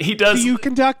 Like, he does. Do you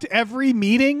conduct every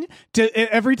meeting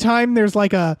every time there's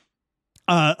like a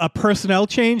personnel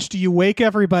change? Do you wake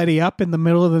everybody up in the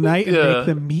middle of the night and make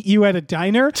them meet you at a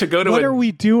diner? What are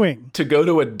we doing? To go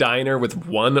to a diner with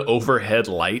one overhead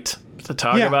light to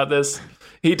talk about this?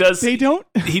 He does. They don't.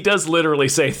 He does literally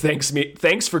say,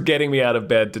 "Thanks for getting me out of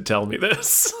bed to tell me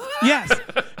this." Yes,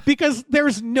 because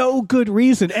there's no good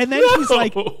reason. And then he's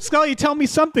like, "Scully, tell me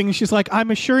something." And she's like, "I'm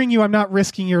assuring you, I'm not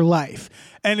risking your life."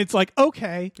 And it's like,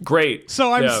 okay, great.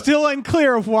 So I'm still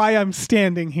unclear of why I'm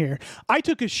standing here. I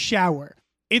took a shower.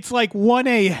 It's like 1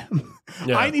 a.m.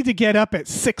 Yeah. I need to get up at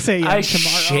 6 a.m.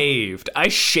 tomorrow. I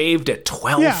shaved at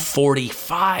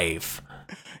 12:45.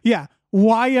 Yeah.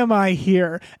 Why am I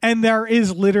here? And there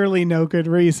is literally no good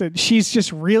reason. She's just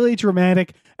really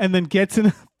dramatic and then gets in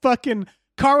a fucking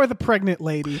car with a pregnant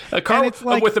lady. A car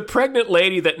with a pregnant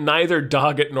lady that neither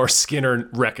Doggett nor Skinner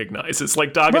recognizes.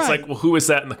 Like, Doggett's like, well, who is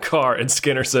that in the car? And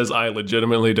Skinner says, I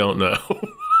legitimately don't know.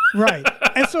 Right.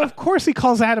 And so, of course, he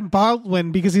calls Adam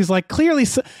Baldwin because he's like, clearly,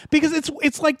 because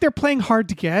it's like they're playing hard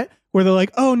to get, where they're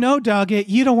like, oh, no, Doggett,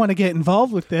 you don't want to get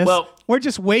involved with this. Well, we're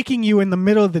just waking you in the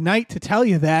middle of the night to tell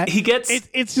you that.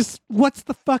 It's just, what's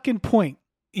the fucking point?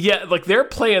 Yeah, like they're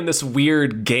playing this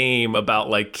weird game about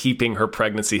like keeping her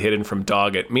pregnancy hidden from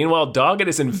Doggett. Meanwhile, Doggett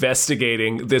is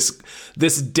investigating this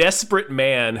desperate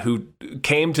man who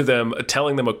came to them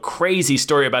telling them a crazy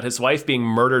story about his wife being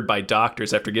murdered by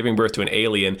doctors after giving birth to an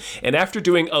alien. And after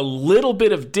doing a little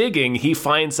bit of digging, he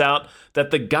finds out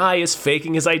that the guy is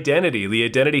faking his identity. The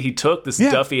identity he took, this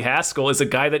Duffy Haskell, is a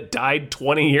guy that died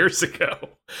 20 years ago.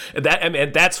 And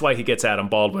that's why he gets Adam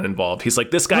Baldwin involved. He's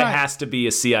like, this guy has to be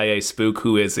a CIA spook.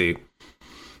 Who is he?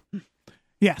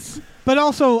 Yes. But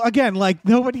also, again, like,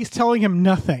 nobody's telling him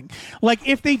nothing. Like,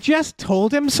 if they just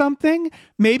told him something,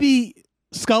 maybe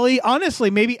Scully,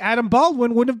 honestly, maybe Adam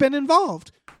Baldwin wouldn't have been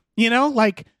involved. You know,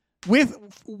 like, with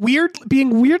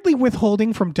being weirdly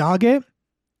withholding from Doggett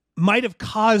might have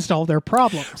caused all their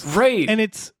problems. Right. And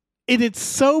it's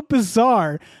so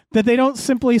bizarre that they don't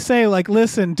simply say, like,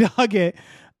 listen, Doggett,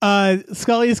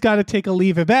 Scully's got to take a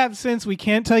leave of absence. We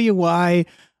can't tell you why.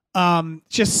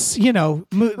 Just, you know,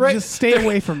 just stay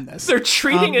away from this. They're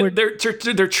treating it.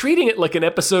 They're treating it like an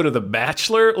episode of The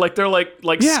Bachelor. Like they're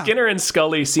like Skinner and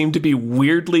Scully seem to be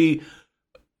weirdly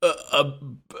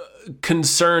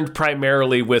concerned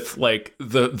primarily with like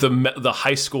the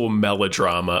high school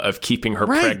melodrama of keeping her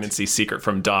pregnancy secret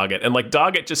from Doggett. And like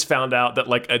Doggett just found out that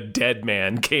like a dead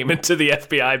man came into the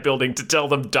FBI building to tell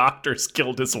them doctors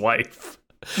killed his wife.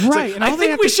 Right. Like, I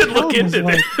think we should look into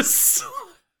this.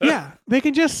 Yeah, they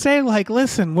can just say, like,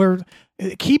 listen,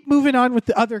 keep moving on with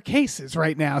the other cases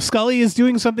right now. Scully is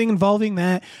doing something involving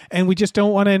that, and we just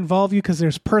don't want to involve you because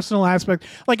there's personal aspect.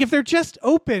 Like, if they're just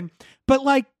open, but,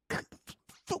 like,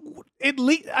 at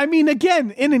least, I mean,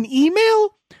 again, in an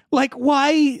email, like,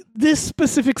 why this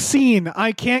specific scene?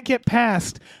 I can't get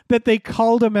past that they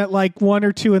called him at like 1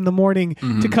 or 2 in the morning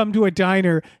to come to a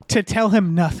diner to tell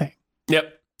him nothing.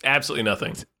 Yep, absolutely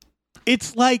nothing.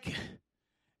 It's like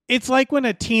when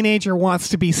a teenager wants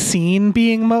to be seen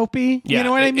being mopey. Yeah, you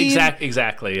know what I mean?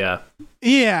 Exactly. Yeah.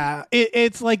 Yeah,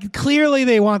 it's like clearly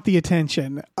they want the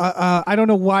attention. I don't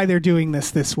know why they're doing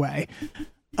this way.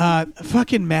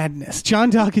 Fucking madness.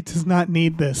 John Doggett does not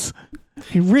need this.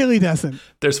 He really doesn't.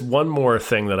 There's one more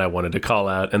thing that I wanted to call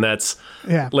out, and that's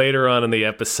later on in the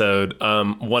episode,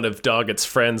 one of Doggett's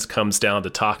friends comes down to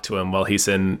talk to him while he's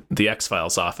in the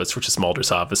X-Files office, which is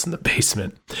Mulder's office in the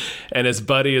basement. And his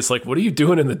buddy is like, "What are you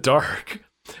doing in the dark?"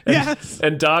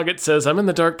 And Doggett says, "I'm in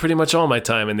the dark pretty much all my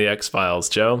time in the X-Files,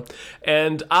 Joe."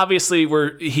 And obviously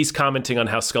he's commenting on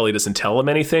how Scully doesn't tell him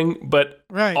anything, but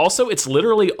also it's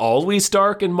literally always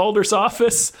dark in Mulder's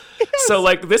office. Yes. So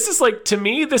like this is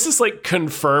like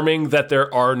confirming that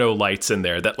there are no lights in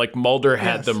there, that like Mulder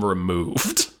had them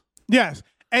removed. Yes.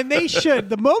 And they should.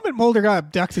 The moment Mulder got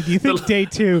abducted, do you think day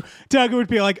 2, Doggett would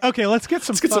be like, "Okay, let's get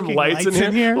some lights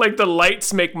in here." Like the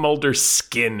lights make Mulder's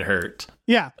skin hurt.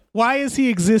 Yeah. Why is he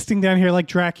existing down here like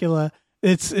Dracula?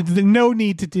 It's no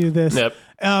need to do this. Yep.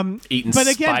 Eating but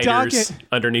again, spiders Doggett,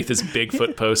 underneath his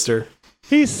Bigfoot poster.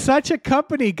 He's such a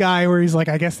company guy where he's like,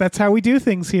 "I guess that's how we do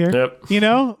things here." Yep. You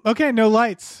know? Okay, no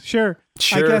lights. Sure.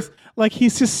 I guess like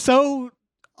he's just so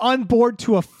on board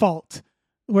to a fault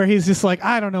where he's just like,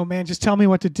 "I don't know, man, just tell me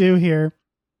what to do here."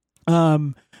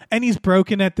 And he's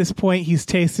broken at this point. He's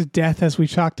tasted death, as we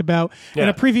talked about. In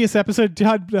a previous episode,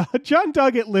 John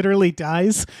Doggett literally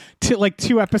dies like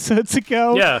 2 episodes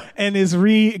ago and is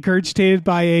regurgitated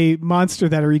by a monster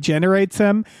that regenerates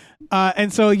him.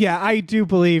 And so, I do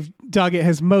believe Doggett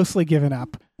has mostly given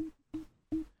up.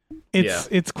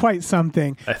 It's quite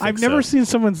something. I've never seen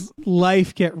someone's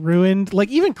life get ruined. Like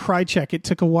even Krychek, it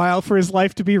took a while for his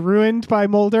life to be ruined by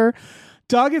Mulder.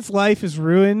 Doggett's life is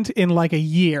ruined in like a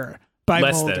year.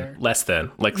 Less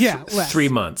than 3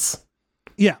 months.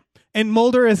 Yeah. And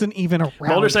Mulder isn't even around.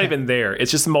 Mulder's not even there.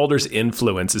 It's just Mulder's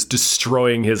influence is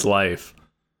destroying his life.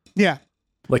 Yeah.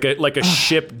 Like a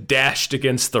ship dashed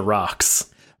against the rocks.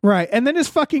 Right. And then his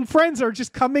fucking friends are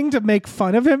just coming to make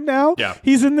fun of him now. Yeah.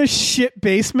 He's in this shit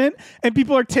basement and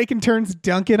people are taking turns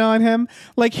dunking on him.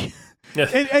 Like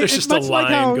there's just a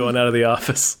line going out of the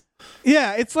office.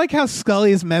 Yeah, it's like how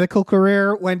Scully's medical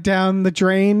career went down the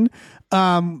drain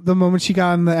the moment she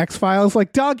got on the X-Files.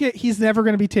 Like Doggett, he's never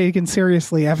going to be taken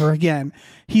seriously ever again.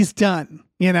 He's done,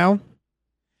 you know?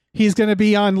 He's going to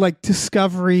be on like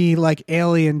Discovery, like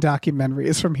alien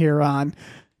documentaries from here on.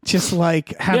 Just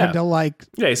like having to like...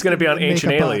 Yeah, he's going to be on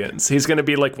Ancient Aliens. He's going to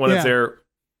be like one of their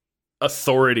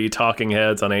authority talking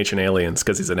heads on Ancient Aliens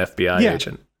because he's an FBI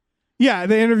agent. Yeah,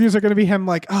 the interviews are going to be him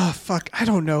like, "Oh, fuck, I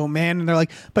don't know, man." And they're like,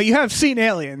 "But you have seen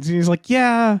aliens." And he's like,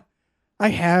 "Yeah, I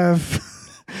have."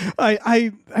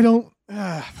 I don't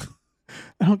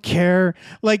care.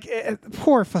 Like,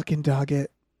 poor fucking Doggett.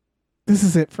 This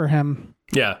is it for him.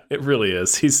 Yeah, it really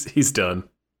is. He's done.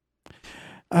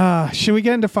 Should we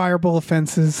get into fireable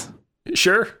offenses?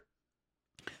 Sure.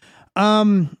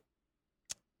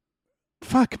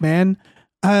 Fuck, man.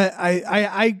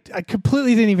 I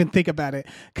completely didn't even think about it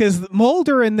because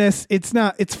Mulder in this, it's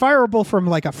fireable from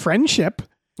like a friendship.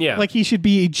 Yeah. Like he should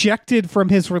be ejected from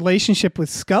his relationship with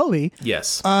Scully.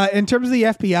 Yes. In terms of the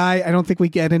FBI, I don't think we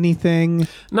get anything.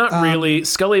 Not really.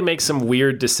 Scully makes some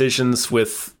weird decisions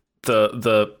with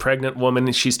the pregnant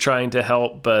woman she's trying to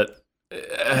help, but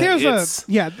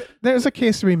there's a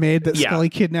case to be made that Scully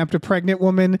kidnapped a pregnant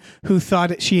woman who thought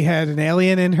that she had an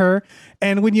alien in her.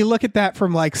 And when you look at that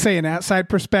from like, say, an outside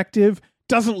perspective,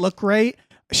 doesn't look great.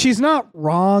 She's not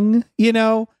wrong, you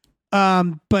know?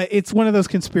 But it's one of those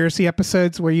conspiracy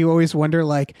episodes where you always wonder,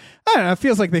 like, I don't know, it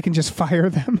feels like they can just fire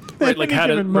them. Right, like how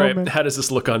does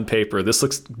this look on paper? This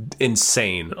looks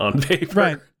insane on paper.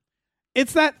 Right.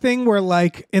 It's that thing where,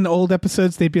 like, in old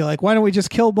episodes, they'd be like, "Why don't we just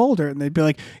kill Mulder?" And they'd be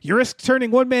like, "You risk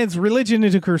turning one man's religion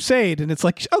into a crusade." And it's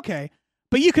like, okay,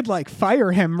 but you could like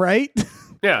fire him, right?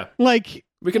 Yeah. Like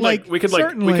we could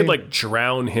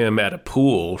drown him at a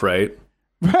pool, right?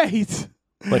 Right.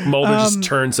 Like Mulder just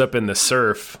turns up in the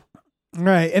surf.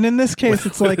 Right. And in this case,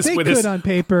 it's like they could on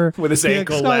paper with his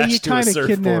ankle lashed to a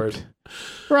surfboard.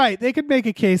 Right. They could make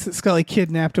a case that Scully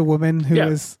kidnapped a woman who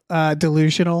is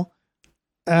delusional.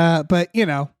 But you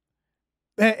know,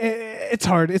 it's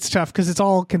hard. It's tough because it's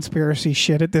all conspiracy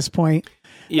shit at this point.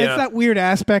 Yeah. It's that weird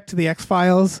aspect to the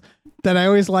X-Files that I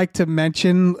always like to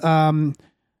mention,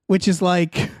 which is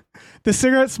like the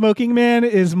cigarette smoking man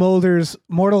is Mulder's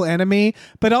mortal enemy,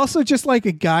 but also just like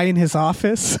a guy in his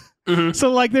office.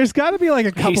 So like, there's got to be like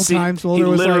a couple times Mulder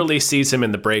was literally sees him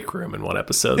in the break room in one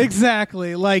episode.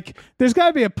 Exactly. Like, there's got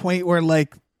to be a point where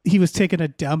like he was taking a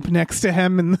dump next to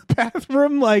him in the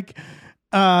bathroom. Like,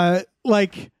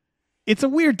 it's a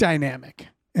weird dynamic.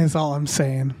 Is all I'm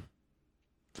saying.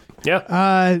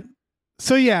 Yeah.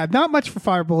 So yeah, not much for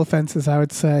fireable offenses, I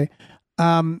would say.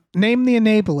 Name the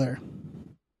enabler.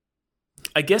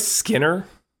 I guess Skinner,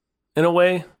 in a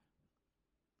way.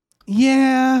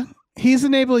 Yeah, he's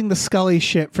enabling the Scully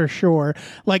shit for sure.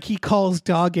 Like, he calls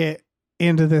Doggett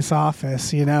into this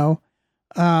office, you know?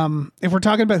 If we're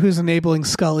talking about who's enabling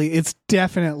Scully, it's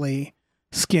definitely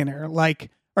Skinner. Like,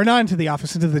 or not into the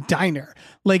office, into the diner.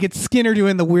 Like, it's Skinner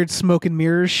doing the weird smoke and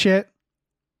mirrors shit.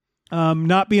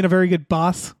 Not being a very good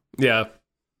boss. Yeah.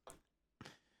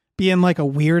 Being like a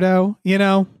weirdo, you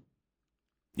know?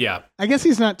 Yeah. I guess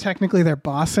he's not technically their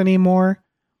boss anymore.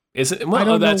 Is it?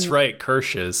 Well, that's right.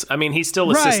 Kirsch is. I mean, he's still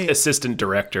assistant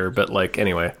director, but like,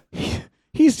 anyway.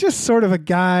 He's just sort of a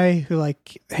guy who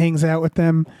like hangs out with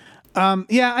them.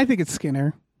 Yeah, I think it's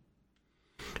Skinner.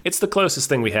 It's the closest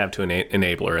thing we have to an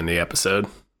enabler in the episode.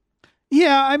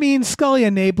 Yeah, I mean, Scully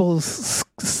enables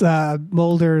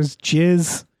Mulder's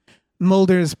jizz,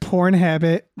 Mulder's porn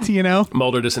habit, you know?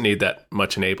 Mulder doesn't need that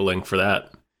much enabling for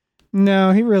that.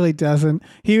 No, he really doesn't.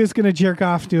 He was going to jerk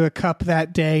off to a cup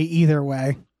that day either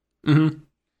way.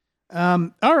 Mm-hmm.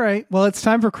 All right. Well, it's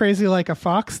time for Crazy Like a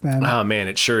Fox then. Oh, man,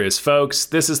 it sure is. Folks,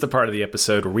 this is the part of the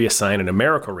episode where we assign a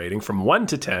numerical rating from 1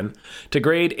 to 10 to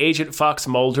grade Agent Fox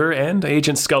Mulder and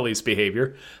Agent Scully's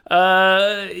behavior.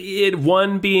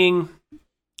 1 being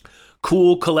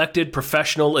cool, collected,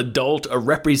 professional, adult, a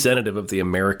representative of the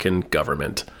American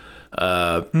government.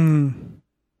 A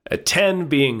 10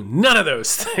 being none of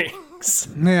those things.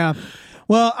 Yeah.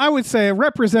 Well, I would say a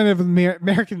representative of the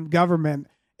American government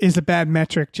is a bad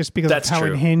metric just because of how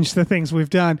unhinged the things we've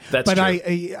done. That's true.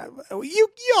 You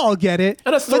all get it.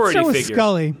 An authority Let's start with figure.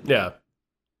 Scully. Yeah.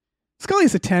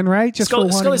 Scully's a 10, right? Just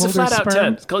Scully's a flat out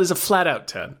sperm? 10. Scully's a flat out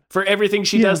 10 for everything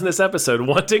she does in this episode.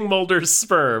 Wanting Mulder's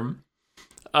sperm.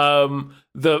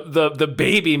 The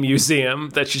baby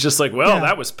museum that she's just like, well,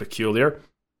 that was peculiar.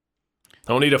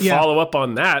 Don't need to follow up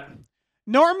on that.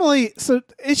 Normally, so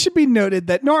it should be noted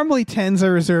that normally 10s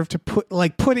are reserved to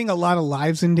putting a lot of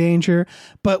lives in danger.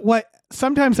 But what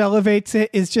sometimes elevates it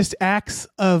is just acts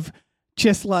of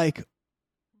just like,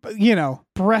 you know,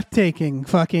 breathtaking,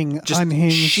 fucking just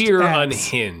unhinged. Sheer acts.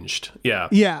 Unhinged. Yeah.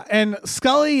 Yeah. And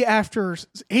Scully, after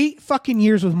 8 fucking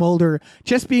years with Mulder,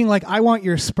 just being like, I want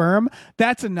your sperm,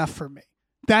 that's enough for me.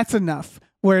 That's enough.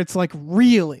 Where it's like,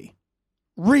 really,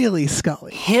 really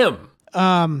Scully. Him.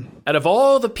 Out of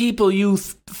all the people you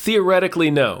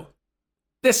theoretically know,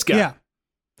 this guy. Yeah.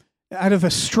 Out of a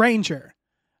stranger.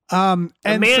 A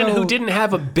man who didn't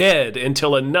have a bed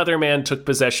until another man took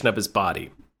possession of his body.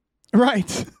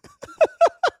 Right.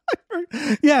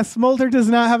 Yes, Mulder does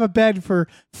not have a bed for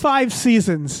 5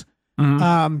 seasons.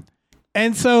 Mm-hmm.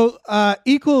 And so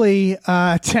equally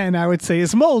 10, I would say,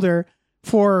 is Mulder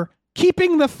for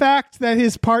keeping the fact that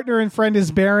his partner and friend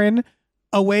is barren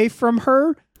away from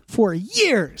her for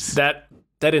years. That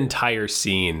entire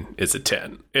scene is a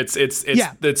 10. It's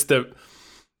the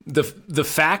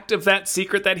fact of that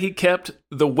secret that he kept,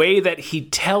 the way that he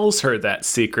tells her that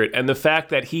secret, and the fact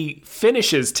that he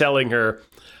finishes telling her,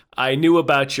 I knew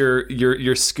about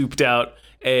your scooped out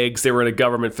eggs. They were in a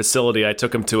government facility. I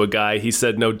took them to a guy. He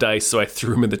said no dice, so I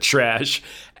threw them in the trash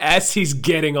as he's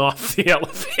getting off the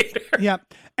elevator.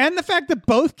 Yep. And the fact that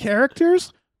both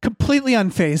characters completely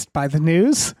unfazed by the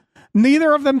news.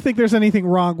 Neither of them think there's anything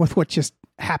wrong with what just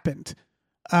happened.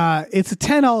 It's a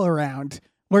 10 all around.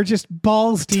 We're just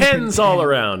balls deep. 10s all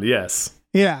around, yes.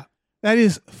 Yeah. That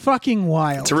is fucking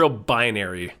wild. It's a real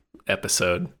binary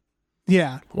episode.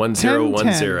 Yeah.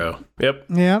 10-0-1-0. Yep.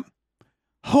 Yep.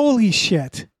 Holy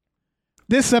shit.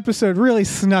 This episode really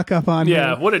snuck up on me.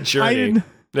 Yeah, what a journey.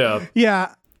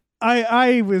 Yeah.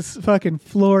 I was fucking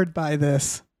floored by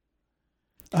this.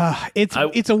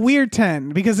 It's a weird 10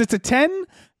 because it's a 10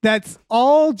 that's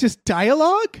all just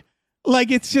dialogue.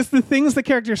 Like, it's just the things the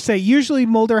characters say. Usually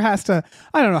Mulder has to,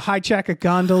 I don't know, hijack a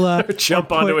gondola. Or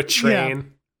jump onto a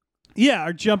train. Yeah,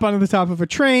 or jump onto the top of a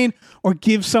train, or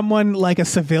give someone, like a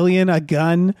civilian, a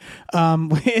gun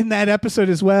in that episode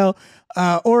as well.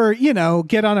 Or, you know,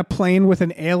 get on a plane with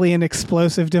an alien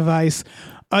explosive device.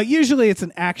 Usually it's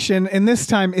an action, and this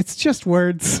time it's just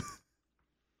words.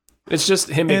 It's just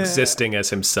him existing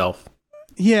as himself.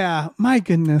 Yeah, my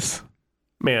goodness.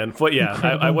 Man,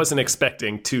 I wasn't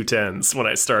expecting 2 10s when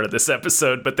I started this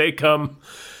episode, but they come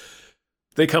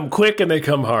quick and they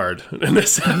come hard in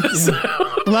this episode.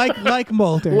 like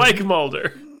Mulder. Like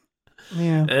Mulder.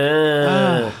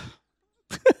 Yeah.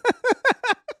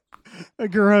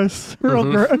 Gross. Real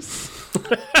gross.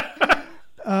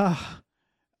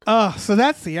 So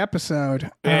that's the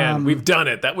episode. Man, we've done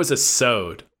it. That was a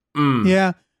sode.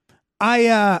 Yeah.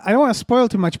 I don't want to spoil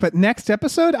too much, but next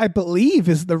episode, I believe,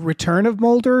 is the return of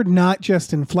Mulder, not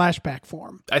just in flashback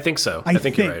form. I think so. I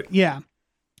think you're right. Yeah.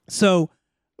 So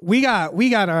we got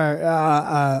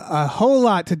a whole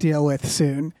lot to deal with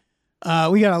soon.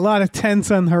 We got a lot of tense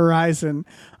on the horizon.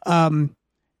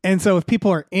 And so if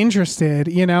people are interested,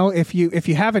 if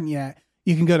you haven't yet,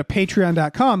 you can go to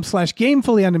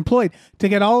patreon.com/gamefullyunemployed to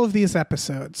get all of these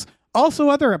episodes. Also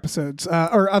other episodes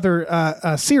or other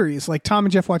series like Tom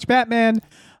and Jeff Watch Batman,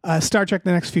 Star Trek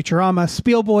The Next Futurama,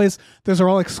 Spiel Boys. Those are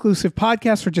all exclusive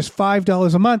podcasts for just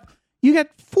 $5 a month. You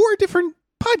get 4 different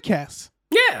podcasts.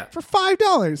 Yeah. For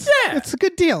 $5. Yeah. It's a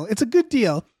good deal.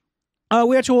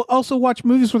 We actually will also watch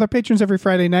movies with our patrons every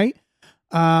Friday night.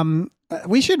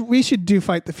 We should do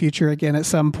Fight the Future again at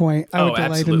some point. I would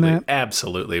delight in that.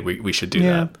 Absolutely. We should do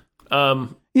that.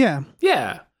 Yeah.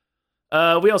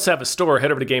 We also have a store.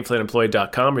 Head over to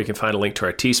gamefullyunemployed.com where you can find a link to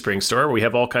our Teespring store where we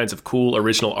have all kinds of cool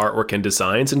original artwork and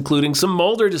designs, including some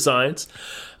Mulder designs.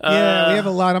 We have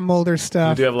a lot of Mulder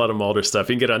stuff. We do have a lot of Mulder stuff.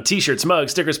 You can get on t-shirts,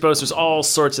 mugs, stickers, posters, all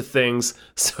sorts of things.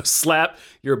 So slap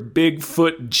your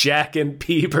Bigfoot Jack and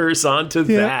Peepers onto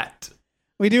that.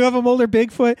 We do have a Mulder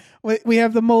Bigfoot. We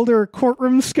have the Mulder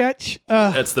courtroom sketch.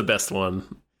 That's the best one.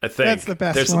 I think that's the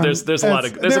best one. There's a lot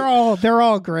of. They're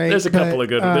all great. There's a couple of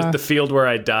good ones. There's the Field Where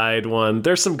I Died one.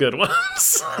 There's some good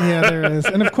ones. Yeah, there is,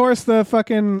 and of course the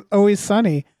fucking Always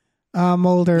Sunny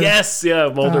Mulder. Yes,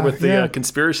 Mulder with the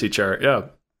conspiracy chart.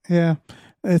 Yeah.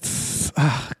 It's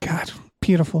God,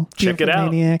 beautiful. Check it out.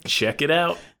 Maniac. Check it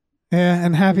out. Yeah,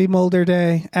 and happy Mulder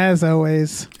Day as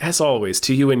always. As always,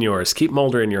 to you and yours. Keep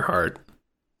Mulder in your heart.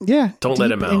 Yeah, don't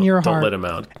let him out. Don't let him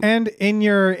out. And in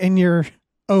your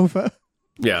ova.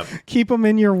 Yeah. Keep them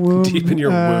in your womb. Deep in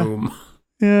your womb.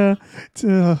 Yeah.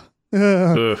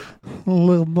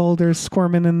 Little Mulder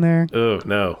squirming in there. Oh,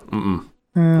 no.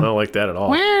 I don't like that at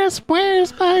all. Where's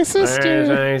my sister? Where's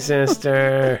my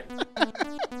sister?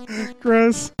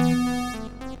 Gross.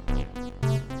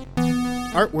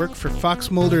 Artwork for Fox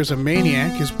Mulder's A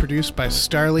Maniac is produced by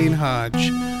Starlene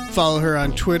Hodge. Follow her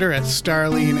on Twitter at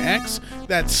StarleneX,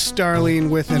 that's Starlene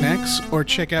with an X, or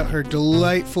check out her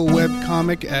delightful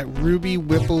webcomic at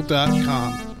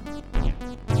rubywhipple.com.